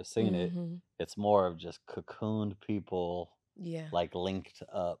Matrix or have seen it, Mhm. it's more of just cocooned people Yeah. like linked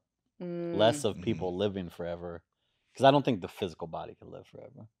up, Mm, less of Mhm. people living forever. Because I don't think the physical body can live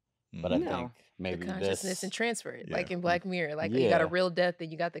forever. But I Mhm. no. think The maybe consciousness and this, transfer it, Yeah. like in Black Mirror. Like you got a yeah, real death, then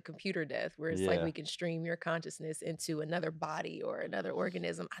you got the computer death, where it's like yeah, we can stream your consciousness into another body or another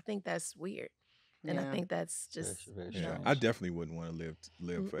organism. I think that's weird, and I Yeah. think that's very, just very Yeah, strange. I definitely wouldn't want to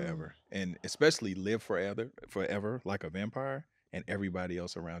live Mm-mm. forever, and especially live forever like a vampire, and everybody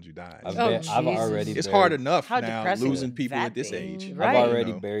else around you dies. Oh, I've already Jesus. It's hard buried. enough How now depressing losing would people at that this be? age. Mhm. I've Right.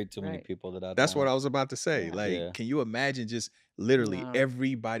 already know? buried too many Right. people that I That's what don't. I was about to say. Yeah. Like, Yeah. can you imagine just literally No.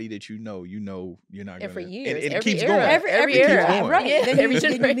 everybody that you know you're not And for gonna, years, and it every keeps era, going. every It keeps era, going. right? Yeah, Then every you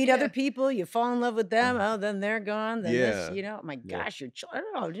generation. meet other Yeah. people, you fall in love with them. Oh, then they're gone. Then this, Yeah. oh my Yeah. gosh, I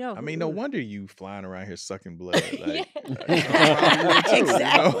don't know. I mean, no wonder you flying around here sucking blood. Like, Yeah. I probably would too.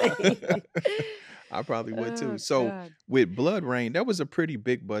 Exactly. I probably would too. Oh So God. with BloodRayne, that was a pretty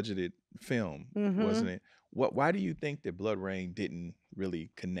big budgeted film, Mm-hmm. wasn't it? Why do you think that BloodRayne didn't really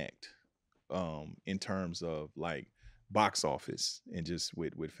connect in terms of like box office and just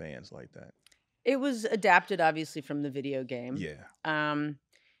with fans like that? It was adapted, obviously, from the video game. Yeah.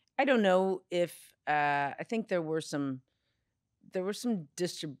 I don't know if I think there were some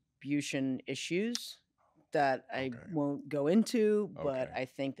distribution issues that I Okay. won't go into, but Okay. I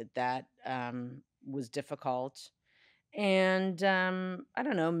think that was difficult. And I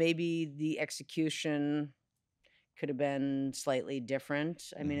don't know, maybe the execution could have been slightly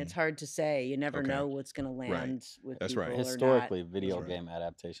different. I mean, it's hard to say. You never Okay. know what's going to Right. land with That's people right. or not. Historically, video right. game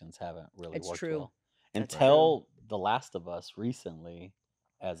adaptations haven't really It's worked true. well That's until The Last of Us recently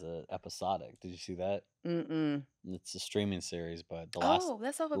as a episodic. Did you see that? Mm-mm. It's a streaming series, but Oh,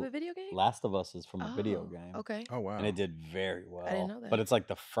 that's off of a video game. Last of Us is from a video Oh, game, okay. Oh wow. and it did very well. I didn't know But that. it's like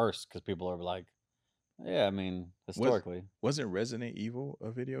the first because people are like, yeah, I mean, historically. Wasn't Resident Evil a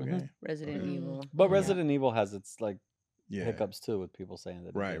video game? Resident Okay. Evil. But Yeah. Resident Evil has its like Yeah. hiccups too, with people saying that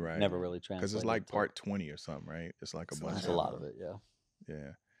it Right, didn't- right. never really Because translated. it's like to- part 20 or something, right? It's like a It's a bunch lot It's a lot of it, yeah.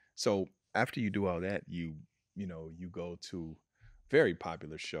 Yeah. So after you do all that, you go to very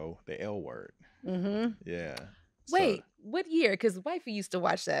popular show, The L Word. Mm-hmm. Yeah. So- Wait, what year? Because wifey used to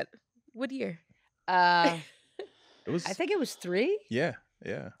watch that. What year? it was. I think it was 3. Yeah.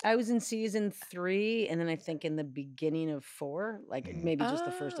 Yeah. I was in season 3, and then I think in the beginning of 4, like Mhm. maybe just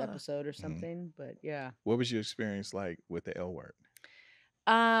the first Ah. episode or something. But yeah. What was your experience like with The L Word?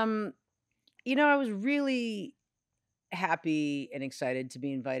 I was really happy and excited to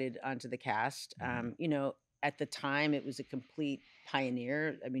be invited onto the cast. Mhm. At the time, it was a complete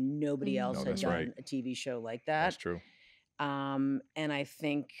pioneer. I mean, nobody else No, had that's done right. a TV show like That's that. true. And I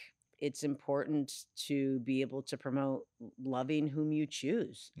think it's important to be able to promote loving whom you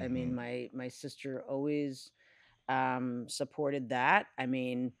choose. I mean, my sister always supported that. I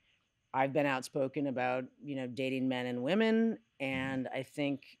mean, I've been outspoken about, dating men and women. And I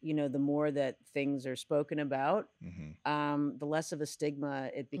think, the more that things are spoken about, Mhm. the less of a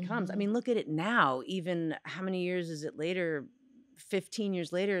stigma it becomes. I Mhm. mean, look at it now. Even how many years is it later? 15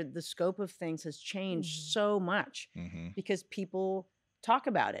 years later, the scope of things has changed Mhm. so much Mhm. because people talk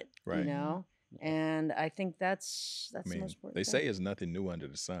about it, Right. And I think that's I the mean, most important they thing. say it's nothing new under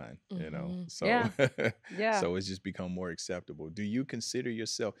the sun, Mhm. So Yeah. Yeah. so it's just become more acceptable. Do you consider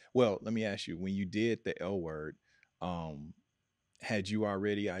yourself, well, let me ask you, when you did The L Word, had you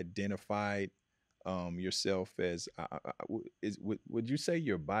already identified yourself as would you say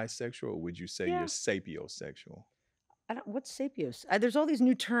you're bisexual, or would you say Yeah. you're sapiosexual? What's sapios? There's all these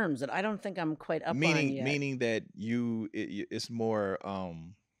new terms that I don't think I'm quite up on yet. Meaning that it's more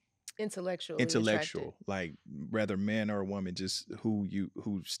Intellectually intellectual, attracted. like whether man or woman, just who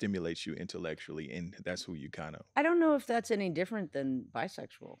stimulates you intellectually, and that's who you kind of I don't know if that's any different than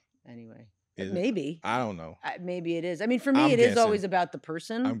bisexual anyway. is. Maybe. I don't know. Maybe it is. I mean, for me, I'm it is guessing. always about the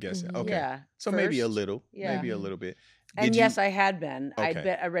person. I'm guessing. Mhm. Okay. Yeah. So maybe a first. little, Yeah. maybe a little bit. And Did yes, you? I had been. I'd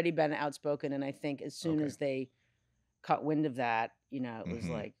Okay. already been outspoken, and I think as soon Okay. as they caught wind of that, it was Mhm.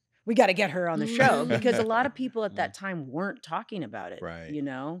 like, we got to get her on the show, because a lot of people at that time weren't talking about it. Right.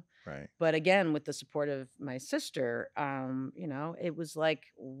 Right. But again, with the support of my sister, it was like,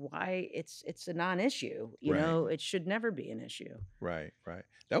 why it's a non-issue. Right. It should never be an issue. Right. Right.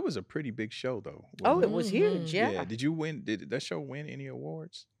 That was a pretty big show, though. Oh, wasn't it was huge. Mhm. Yeah. Did you win? Did that show win any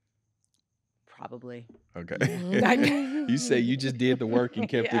awards? Probably. Okay. Mhm. You say you just did the work and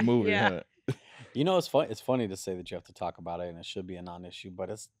kept it moving, Yeah. huh? It's fun. It's funny to say that you have to talk about it, and it should be a non-issue. But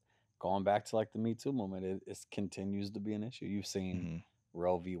it's going back to like the Me Too movement. It continues to be an issue. You've seen Mhm.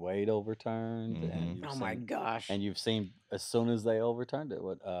 Roe v. Wade overturned, Mhm. and you've Oh my seen gosh. and you've seen as soon as they overturned it,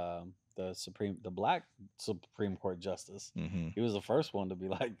 what the black Supreme Court justice, Mhm. he was the first one to be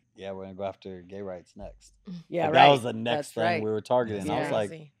like, yeah, we're gonna go after gay rights next. Yeah, Like, right. that was the next That's thing right. we were targeting. That's I was like,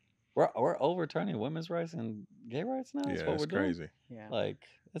 Crazy. we're overturning women's rights and gay rights now. That's Yeah, what that's we're doing. crazy. Yeah. Like,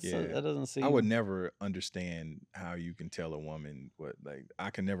 Yeah. that doesn't seem. I would never understand how you can tell a woman what, like,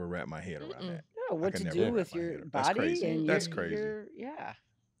 I can never wrap my head around Mm-mm. that. No, what can to never do wrap with my head your around- That's body crazy. and That's your, crazy. yeah.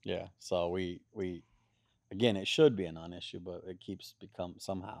 Yeah. So we again, it should be a non-issue, but it keeps become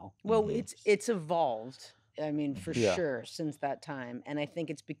somehow. Well, Mhm. it's evolved. I mean, for Yeah. sure, since that time. And I think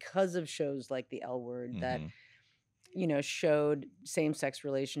it's because of shows like The L Word that, Mhm. showed same-sex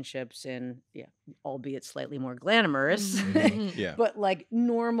relationships in, albeit slightly more glamorous, Mhm. Yeah. but like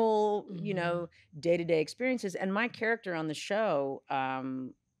normal, Mhm. day-to-day experiences. And my character on the show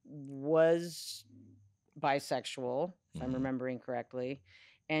was bisexual, if I'm Mhm. remembering correctly,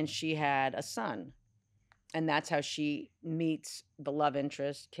 and she had a son. And that's how she meets the love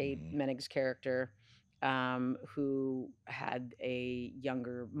interest, Kate Mhm. Menig's character, who had a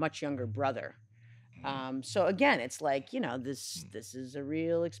much younger brother. So again, it's like, this is a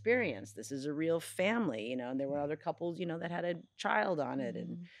real experience. This is a real family, and there were other couples, that had a child on it.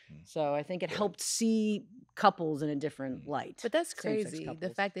 And Mhm. so I think it helped see couples in a different light. But that's same-sex crazy. The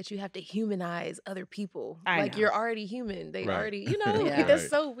couples. fact that you have to humanize other people. I Like, know. you're already human. They Right. already, Yeah. that's Right.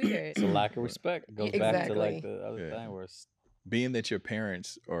 so weird. It's a lack of Right. respect. It goes Yeah, back to like exactly. the other Yeah. thing where Being that your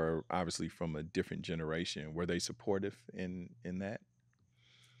parents are obviously from a different generation, were they supportive in that?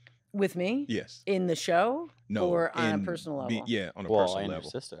 With me? Yes. In the show? No. Or on a in personal be- level? yeah, on a well, personal and level.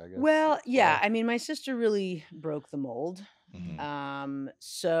 your sister, I guess. Well, yeah. Well, I mean, my sister really broke the mold. Mhm.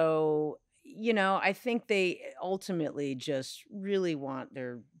 So, I think they ultimately just really want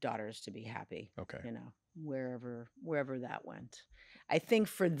their daughters to be happy, Okay. wherever that went. I think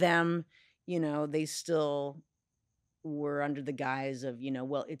for them, they still were under the guise of,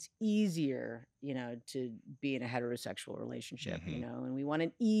 well, it's easier, to be in a heterosexual relationship, Mhm. and we want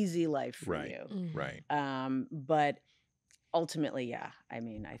an easy life for Right. you. Mhm. Right. But ultimately, yeah, I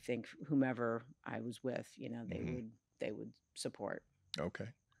mean, I think whomever I was with, Mhm. they would support. Okay.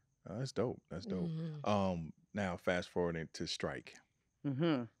 That's dope. That's dope. Mhm. Now fast forwarding to strike.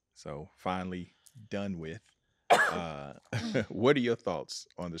 Mm-hmm. So finally done with. What are your thoughts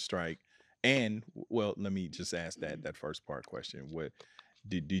on the strike? And well, let me just ask that first part question. What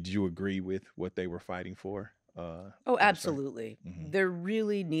did you agree with what they were fighting for? Oh, with the strike? absolutely. Mhm. There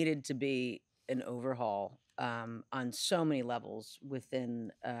really needed to be an overhaul on so many levels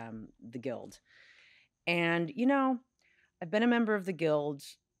within the guild. And, I've been a member of the guild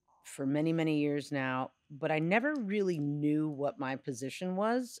for many, many years now, but I never really knew what my position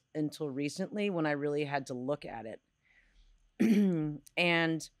was until recently when I really had to look at it.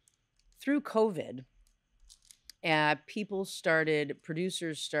 And through COVID,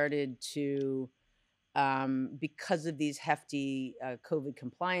 producers started to, because of these hefty COVID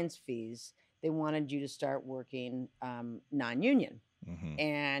compliance fees, they wanted you to start working non-union. Mhm.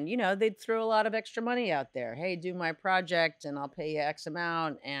 And, they'd throw a lot of extra money out there. Hey, do my project and I'll pay you X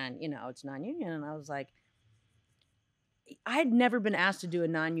amount. And, it's non-union. And I was like, I had never been asked to do a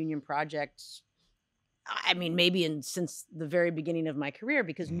non-union project. I mean, maybe since the very beginning of my career,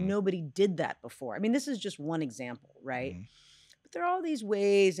 because Mhm. nobody did that before. I mean, this is just one example, right? Mhm. But there are all these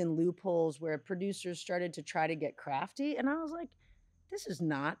ways and loopholes where producers started to try to get crafty. And I was like, this is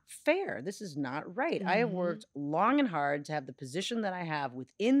not fair. This is not right. I have Mhm. worked long and hard to have the position that I have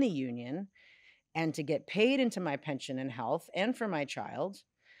within the union and to get paid into my pension and health and for my child.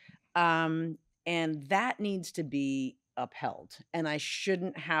 And that needs to be upheld. And I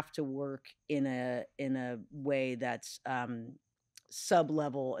shouldn't have to work in a way that's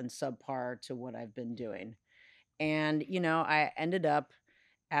sub-level and subpar to what I've been doing. And, I ended up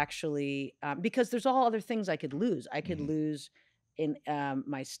actually, because there's all other things I could lose. I could lose in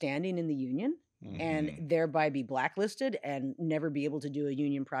my standing in the union and thereby be blacklisted and never be able to do a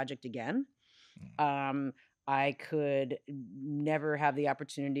union project again. I could never have the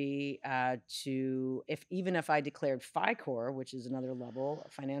opportunity to, even if I declared FICOR, which is another level,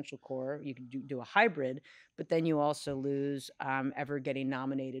 financial core, you could do a hybrid, but then you also lose ever getting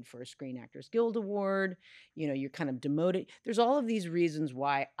nominated for a Screen Actors Guild Award. You're kind of demoted. There's all of these reasons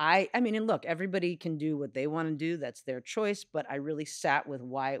why I mean, and look, everybody can do what they want to do. That's their choice. But I really sat with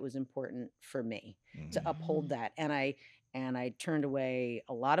why it was important for me to uphold that. And I turned away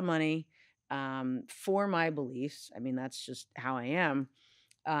a lot of money for my beliefs. I mean, that's just how I am,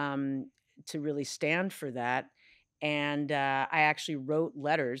 to really stand for that. And I actually wrote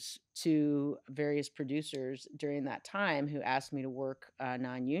letters to various producers during that time who asked me to work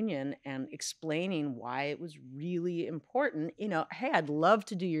non-union and explaining why it was really important. Hey, I'd love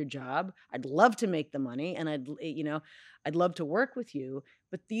to do your job. I'd love to make the money, and I'd love to work with you.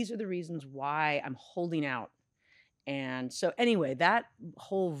 But these are the reasons why I'm holding out. And so anyway, that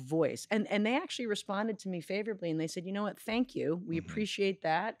whole voice, and they actually responded to me favorably, and they said, you know what, thank you. We appreciate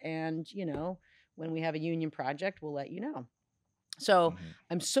that. And, when we have a union project, we'll let you know. So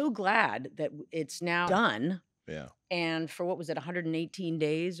I'm so glad that it's now done. Yeah. And for what was it, 118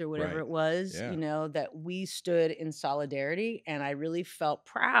 days or whatever it was, that we stood in solidarity. And I really felt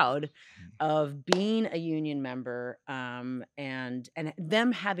proud of being a union member and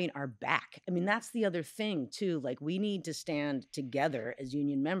them having our back. I mean, that's the other thing too. Like, we need to stand together as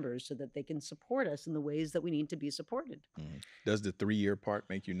union members so that they can support us in the ways that we need to be supported. Does the 3-year part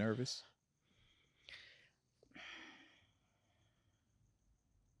make you nervous?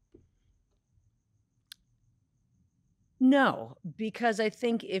 No, because I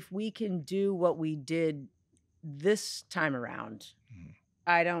think if we can do what we did this time around,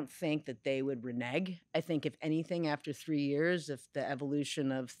 I don't think that they would renege. I think if anything, after 3 years, if the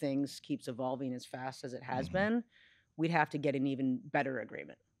evolution of things keeps evolving as fast as it has been, we'd have to get an even better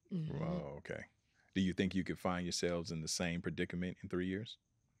agreement. Wow, okay. Do you think you could find yourselves in the same predicament in 3 years?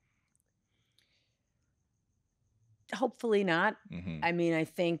 Hopefully not. I mean, I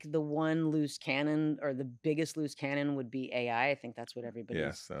think the one loose cannon, or the biggest loose cannon, would be AI. I think that's what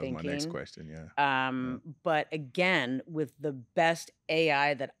everybody's that thinking. was my next question. Yeah. But again, with the best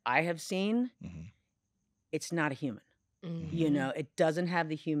AI that I have seen, it's not a human. It doesn't have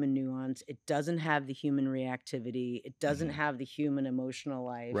the human nuance. It doesn't have the human reactivity. It doesn't have the human emotional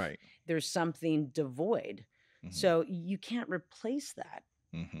life. Right. There's something devoid. So you can't replace that.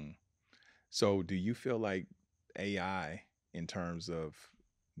 So do you feel like AI, in terms of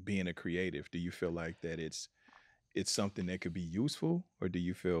being a creative, do you feel like that it's something that could be useful, or do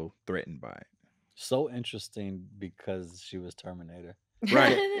you feel threatened by it? So interesting, because she was Terminator.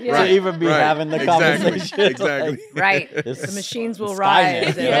 Right. To even be having the conversation. Exactly. Right. The machines will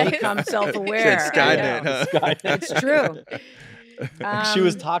rise and become self-aware. Skynet, huh? Skynet. It's true. She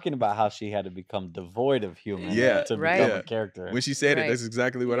was talking about how she had to become devoid of human to become a character. When she said it, that's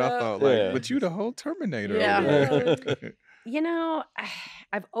exactly what I thought. Like, but you the whole Terminator. Yeah.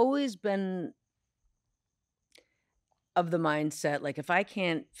 I've always been of the mindset, like, if I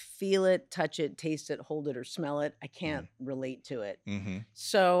can't feel it, touch it, taste it, hold it, or smell it, I can't relate to it.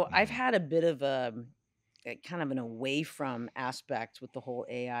 So I've had a bit of a kind of an away from aspect with the whole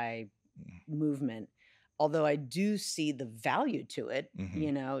AI movement. Although I do see the value to it,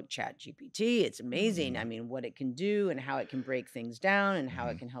 Chat GPT, it's amazing. I mean, what it can do and how it can break things down and how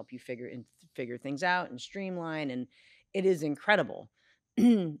it can help you figure things out and streamline. And it is incredible.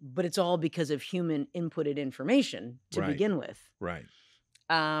 But it's all because of human inputted information to begin with. Right.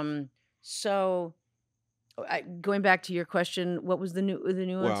 So going back to your question, what was the nuance?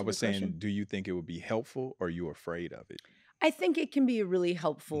 Well, I was saying, do you think it would be helpful, or are you afraid of it? I think it can be a really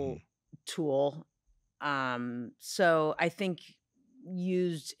helpful tool. So I think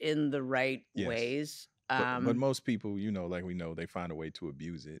used in the right ways. But most people, like we know, they find a way to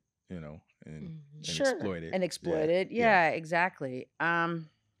abuse it, and exploit it. And exploit it. Yeah, exactly. I'm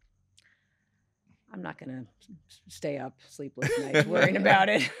not going to stay up sleepless nights worrying about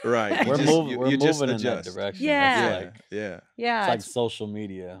it. Right. We're moving in that direction. Yeah. It's like social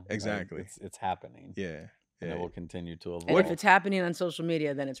media. Exactly. Like, it's happening. Yeah. And it will continue to evolve. And if it's happening on social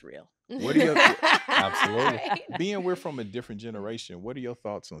media, then it's real. What are your Absolutely. Being we're from a different generation, what are your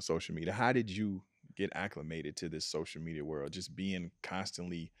thoughts on social media? How did you get acclimated to this social media world? Just being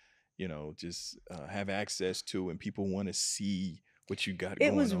constantly, just have access to, and people want to see what you got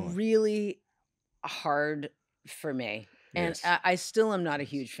going on. It was really hard for me. And Yes. I still am not a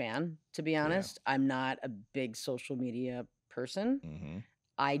huge fan, to be honest. I'm not a big social media person. Mm-hmm.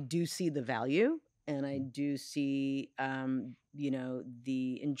 I do see the value, and I do see, you know,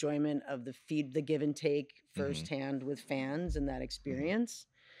 the enjoyment of the give and take firsthand with fans and that experience.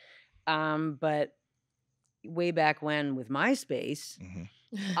 But way back when with MySpace,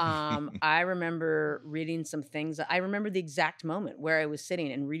 I remember reading some things. I remember the exact moment where I was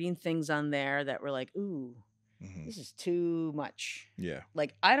sitting and reading things on there that were like, ooh, this is too much. Yeah.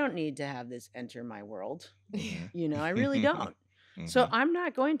 Like, I don't need to have this enter my world. Mhm. You know, I really don't. So I'm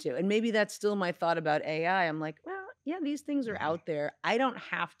not going to. And maybe that's still my thought about AI. I'm like, well, yeah, these things are out there. I don't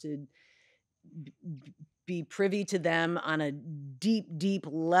have to be privy to them on a deep, deep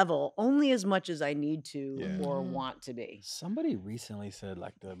level, only as much as I need to or want to be. Somebody recently said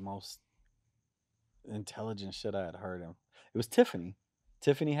like the most intelligent shit I had heard him. It was Tiffany.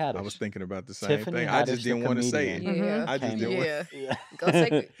 Tiffany Haddish. I was thinking about the same Tiffany thing. I Haddish, just the didn't want to say it. Yeah. I just didn't want. Yeah. Go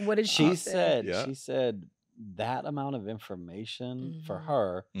take it. What did She she say? said. She said that amount of information for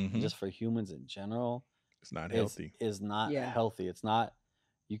her, and just for humans in general, It's not healthy. Is not healthy. It's not.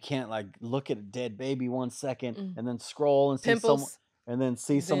 You can't like look at a dead baby 1 second and then scroll and see someone, and then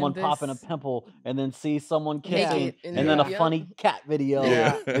see someone popping a pimple, and then see someone kissing, and then a funny cat video.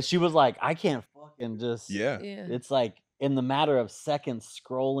 And she was like, I can't fucking just. It's like in the matter of seconds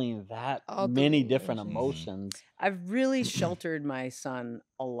scrolling that many different emotions. I've really sheltered my son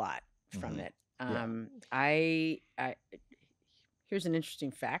a lot from it. I here's an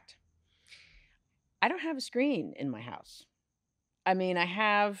interesting fact. I don't have a screen in my house. I mean,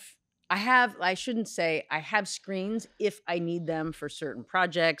 I shouldn't say I have screens if I need them for certain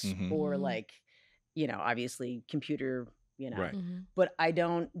projects or like, you know, obviously computer, you know, but I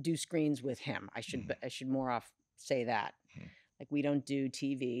don't do screens with him. I should more off say that. Like we don't do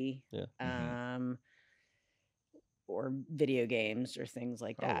TV, or video games or things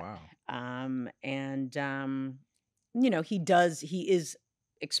like that. Oh, wow. And you know, he is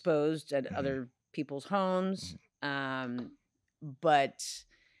exposed at other people's homes. But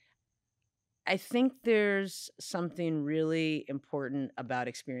I think there's something really important about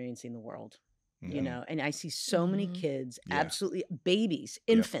experiencing the world, you know, and I see so many kids, absolutely babies,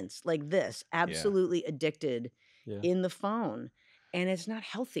 infants like this, absolutely addicted in the phone. And it's not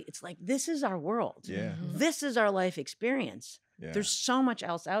healthy. It's like, this is our world. This is our life experience. There's so much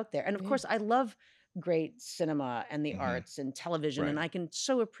else out there. And of course, I love great cinema and the arts and television, and I can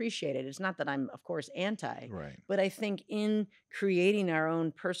so appreciate it. It's not that I'm, of course, anti, but I think in creating our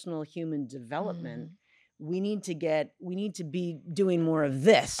own personal human development, we need to be doing more of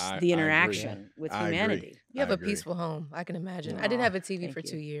this, the interaction with humanity. You have a peaceful home, I can imagine. I didn't have a TV for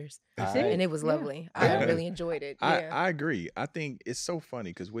 2 years, and it was lovely. Yeah. I really enjoyed it. I agree. I think it's so funny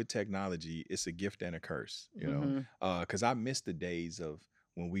because with technology, it's a gift and a curse, you know, because I miss the days of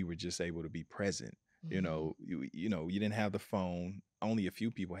when we were just able to be present. You know, you didn't have the phone. Only a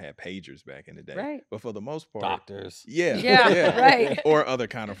few people had pagers back in the day. But for the most part, doctors. Or other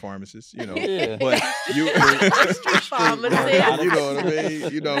kind of pharmacists, you know. But you you know what I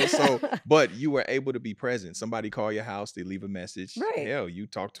mean? You know, so but you were able to be present. Somebody call your house, they leave a message. Hell, you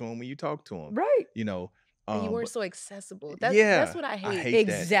talk to them when you talk to them. You know. And you weren't so accessible. That's what I hate.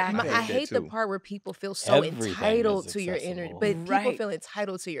 Exactly. I hate the part where people feel so entitled to your energy. But people feel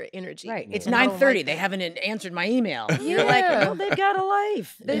entitled to your energy. It's 9:30. They haven't answered my email. You're like, oh, they've got a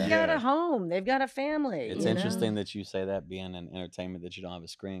life. They've got a home. They've got a family. It's interesting that you say that, being in entertainment, that you don't have a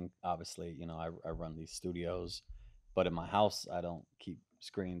screen. Obviously, you know, I run these studios, but in my house, I don't keep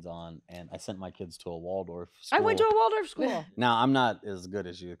screens on, and I sent my kids to a Waldorf school. I went to a Waldorf school. Now, I'm not as good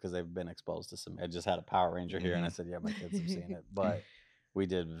as you because they've been exposed to some. I just had a Power Ranger here, and I said, yeah, my kids have seen it, but we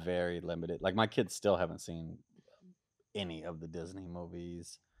did very limited. Like my kids still haven't seen any of the Disney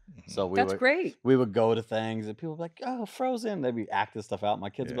movies. So That's great. We would go to things, and people would be like, oh, Frozen. They'd be acting stuff out. My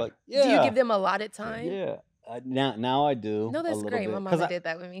kids would be like, Do you give them allotted time? Yeah. Now I do. No, that's great. Bit. My mama did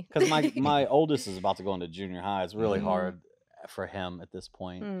that with me. Because my oldest is about to go into junior high. It's really hard for him at this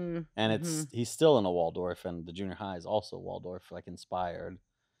point. And he's still in a Waldorf, and the junior high is also Waldorf, like inspired.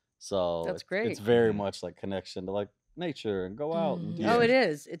 So that's great. It's very much like connection to like nature and go out and do it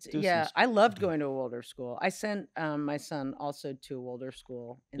is. It's I loved going to a Waldorf school. I sent my son also to a Waldorf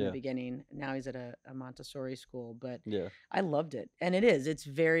school in the beginning. Now he's at a Montessori school, but I loved it. And it's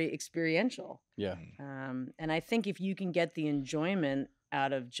very experiential. And I think if you can get the enjoyment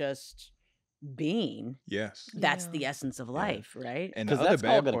out of just being, that's the essence of life, right? And because that's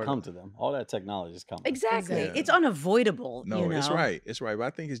all going to come to them. All that technology is coming. Exactly. It's unavoidable. No, you know? It's right. But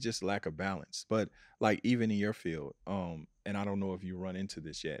I think it's just lack of balance. But like even in your field, and I don't know if you run into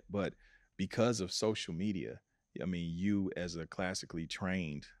this yet, but because of social media, I mean, you as a classically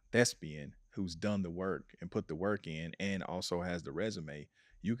trained thespian who's done the work and put the work in and also has the resume,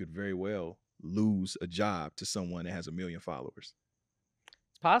 you could very well lose a job to someone that has 1 million followers.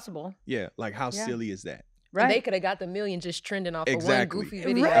 It's possible. Yeah, like how Yeah. silly is that? And they Right. could have got the million just trending off of one Exactly. goofy Right.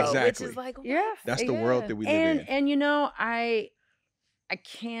 video, which Exactly. is like, Yeah. what? That's the world that we live in. And you know, I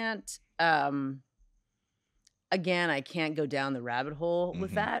can't again, I can't go down the rabbit hole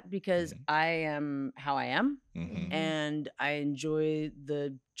with Mhm. that because Mhm. I am how I am. Mhm. And I enjoy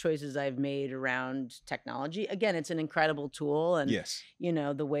the choices I've made around technology. Again, it's an incredible tool, and Yes. you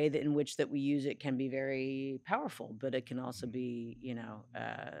know the way that in which that we use it can be very powerful, but it can also Mhm. be, you know,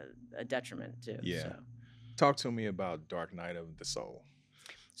 a detriment too. Yeah. Talk to me about Dark Night of the Soul.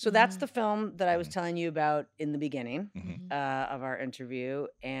 So that's the film that I was Mhm. telling you about in the beginning Mhm. of our interview,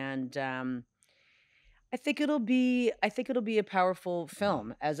 and I think it'll be a powerful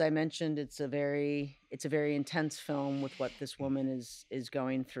film. As I mentioned, it's a very intense film with what this woman is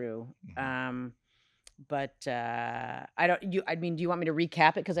going through. Mhm. But I mean, do you want me to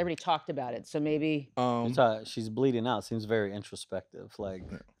recap it? Because I already talked about it. So maybe She's bleeding out. Seems very introspective. Like,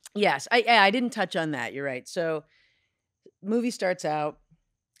 yes, I didn't touch on that. You're right. So movie starts out.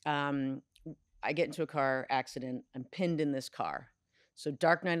 I get into a car accident. I'm pinned in this car. So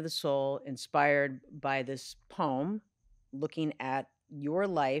Dark Night of the Soul, inspired by this poem, looking at your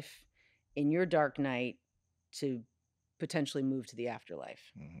life in your dark night to potentially move to the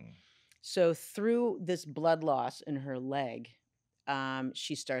afterlife. Mhm. So through this blood loss in her leg,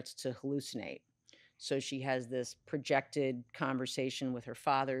 she starts to hallucinate. So she has this projected conversation with her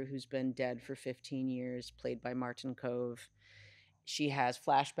father, who's been dead for 15 years, played by Martin Kove. She has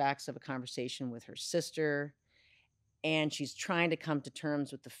flashbacks of a conversation with her sister, and she's trying to come to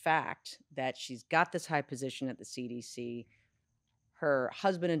terms with the fact that she's got this high position at the CDC. Her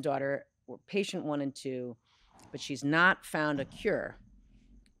husband and daughter were patient 1 and 2, but she's not found a cure.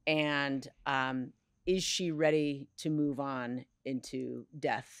 And is she ready to move on into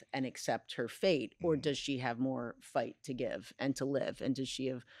death and accept her fate, or does she have more fight to give and to live, and does she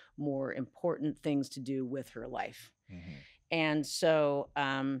have more important things to do with her life? Mhm. And so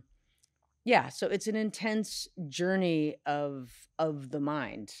yeah, so it's an intense journey of the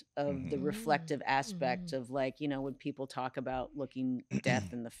mind, of the Mhm. reflective aspect of, like, you know, when people talk about looking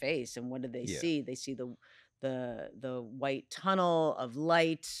death in the face, and what do they Yeah. see? They see the white tunnel of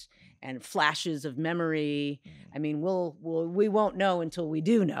light and flashes of memory. I mean, we won't know until we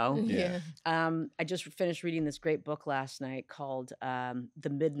do know. Yeah. I just finished reading this great book last night called The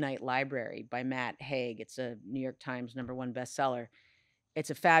Midnight Library by Matt Haig. It's a New York Times #1 bestseller. It's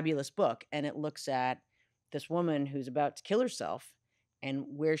a fabulous book, and it looks at this woman who's about to kill herself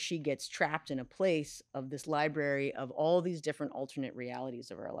and where she gets trapped in a place of this library of all these different alternate realities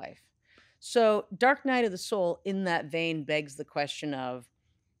of our life. So Dark Night of the Soul, in that vein, begs the question of,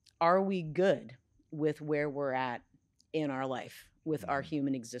 are we good with where we're at in our life, with our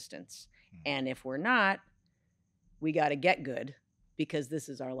human existence? And if we're not, we got to get good, because this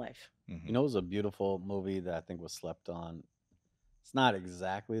is our life. you know, it was a beautiful movie that I think was slept on. It's not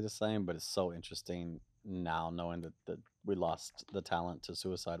exactly the same, but it's so interesting now knowing that we lost the talent to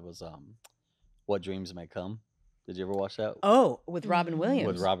suicide. Was What Dreams May Come. Did you ever watch that? Oh, with Robin Williams.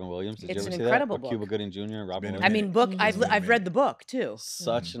 With Robin Williams. Did It's you an ever see incredible that? With Cuba book. Gooding Jr. and Robin been a Williams. I mean, book. It's been a I've read minute. the book too,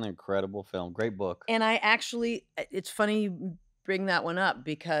 Such an incredible film. Great book. and I actually, it's funny you bring that one up,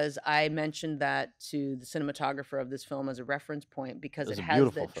 because I mentioned that to the cinematographer of this film as a reference point, because It's it a has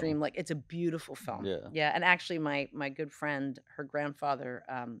beautiful that film. dream. Like, it's a beautiful film. Yeah. And actually, my good friend, her grandfather,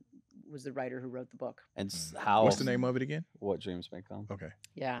 was the writer who wrote the book. And how What's the name of it again? What Dreams May Come. Okay.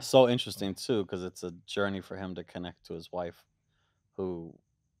 Yeah. So interesting too, because it's a journey for him to connect to his wife, who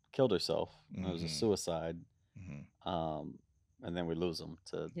killed herself. It was a suicide. And then we lose him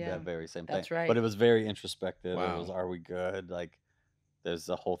to that very same thing. That's right. But it was very introspective. Wow. It was, are we good? Like, there's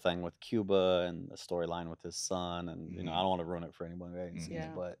the whole thing with Cuba and the storyline with his son, and you know, I don't want to ruin it for anyone who hasn't seen it,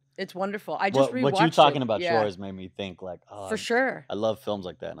 but It's wonderful. I just rewatched what you talking it. about Yeah. yours made me think, like, oh, For sure. I love films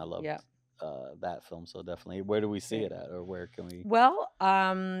like that, and I love Yeah. that film. So definitely, where do we see it at, or where can we? Well,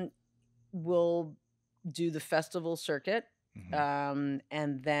 we'll do the festival circuit. And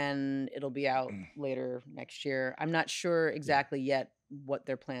then it'll be out later next year. I'm not sure exactly yet what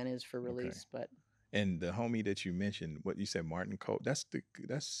their plan is for release, but And the homie that you mentioned, what you said, Martin Cole, that's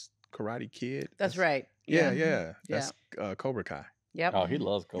Karate Kid. that's right. Yeah. That's Cobra Kai. Yep. Oh, he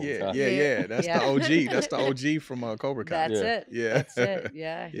loves Cobra Kai. Yeah. That's the OG. That's the OG from Cobra Kai. That's it. Yeah. That's it.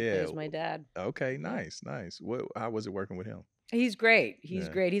 Yeah. He Yeah. plays my dad. Okay, nice. How was it working with him? He's great. He's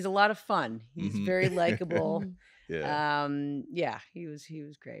Yeah. great. He's a lot of fun. He's very likable. Yeah. Yeah, he was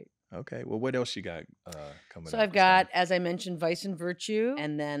great. Okay. Well, what else you got coming So up? I've got, as I mentioned, Vice and Virtue,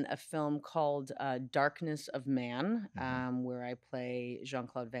 and then a film called Darkness of Man, where I play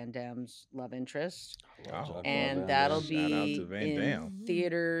Jean-Claude Van Damme's love interest. Oh, And that'll shout out be to Van in Damme.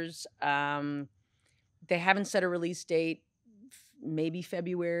 theaters. They haven't set a release date. Maybe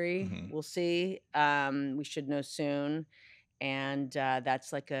February. We'll see. We should know soon. And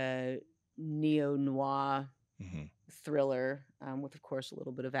that's like a neo-noir thriller with, of course, a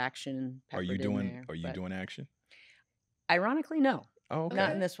little bit of action peppered in there. Are you doing action? Ironically, no. Oh, okay.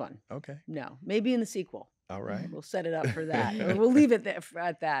 Not in this one. Okay. No. Maybe in the sequel. All right. We'll set it up for that. Or we'll leave it there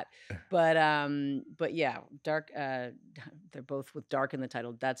at that. But yeah, dark. They're both with dark in the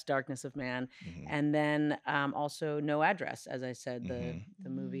title. That's Darkness of Man, and then also No Address, as I said, the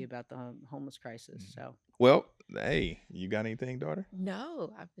movie about the homeless crisis. So. Well, hey, you got anything, daughter?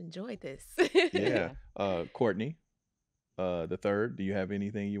 No, I've enjoyed this. Yeah. Courtney, the third. Do you have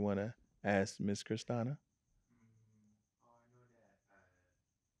anything you want to ask Miss Kristanna?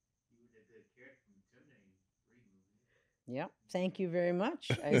 Yep. Thank you very much.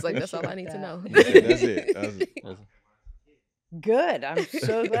 He's like, that's all I need to know. That's it. That's it. Good. I'm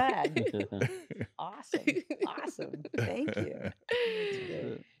so glad. Awesome. Thank you.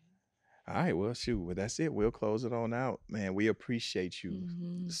 All right. Well, shoot. Well, that's it. We'll close it on out. Man, we appreciate you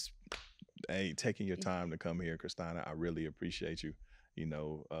hey, taking your time to come here, Kristanna. I really appreciate you,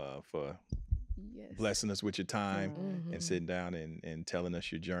 for blessing us with your time and sitting down and telling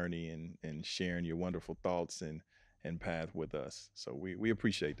us your journey and sharing your wonderful thoughts and path with us. So we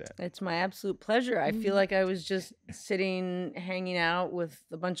appreciate that. It's my absolute pleasure. I feel like I was just sitting, hanging out with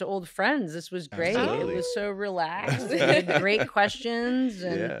a bunch of old friends. This was great. Absolutely. It was so relaxed. They had great questions,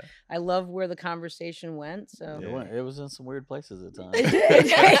 and I love where the conversation went. So it was in some weird places at times. It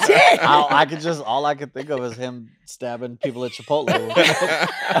did. All I could think of is him stabbing people at Chipotle.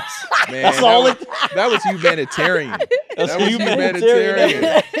 Man, that was humanitarian. That was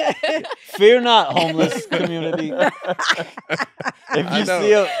humanitarian. Fear not, homeless community.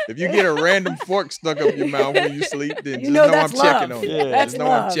 If you get a random fork stuck up your mouth when you sleep, then just know I'm checking on you. Just know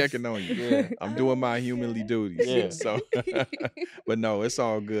I'm checking on you. Yeah. I'm doing my humanly duties. Yeah. So, but no, it's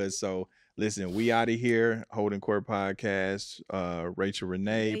all good. So, listen, we out of here. Holdin Court Podcast. Rachel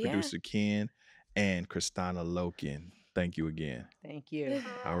Renee, producer Ken, and Kristanna Loken. Thank you again. Thank you.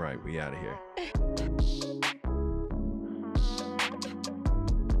 All right, we out of here.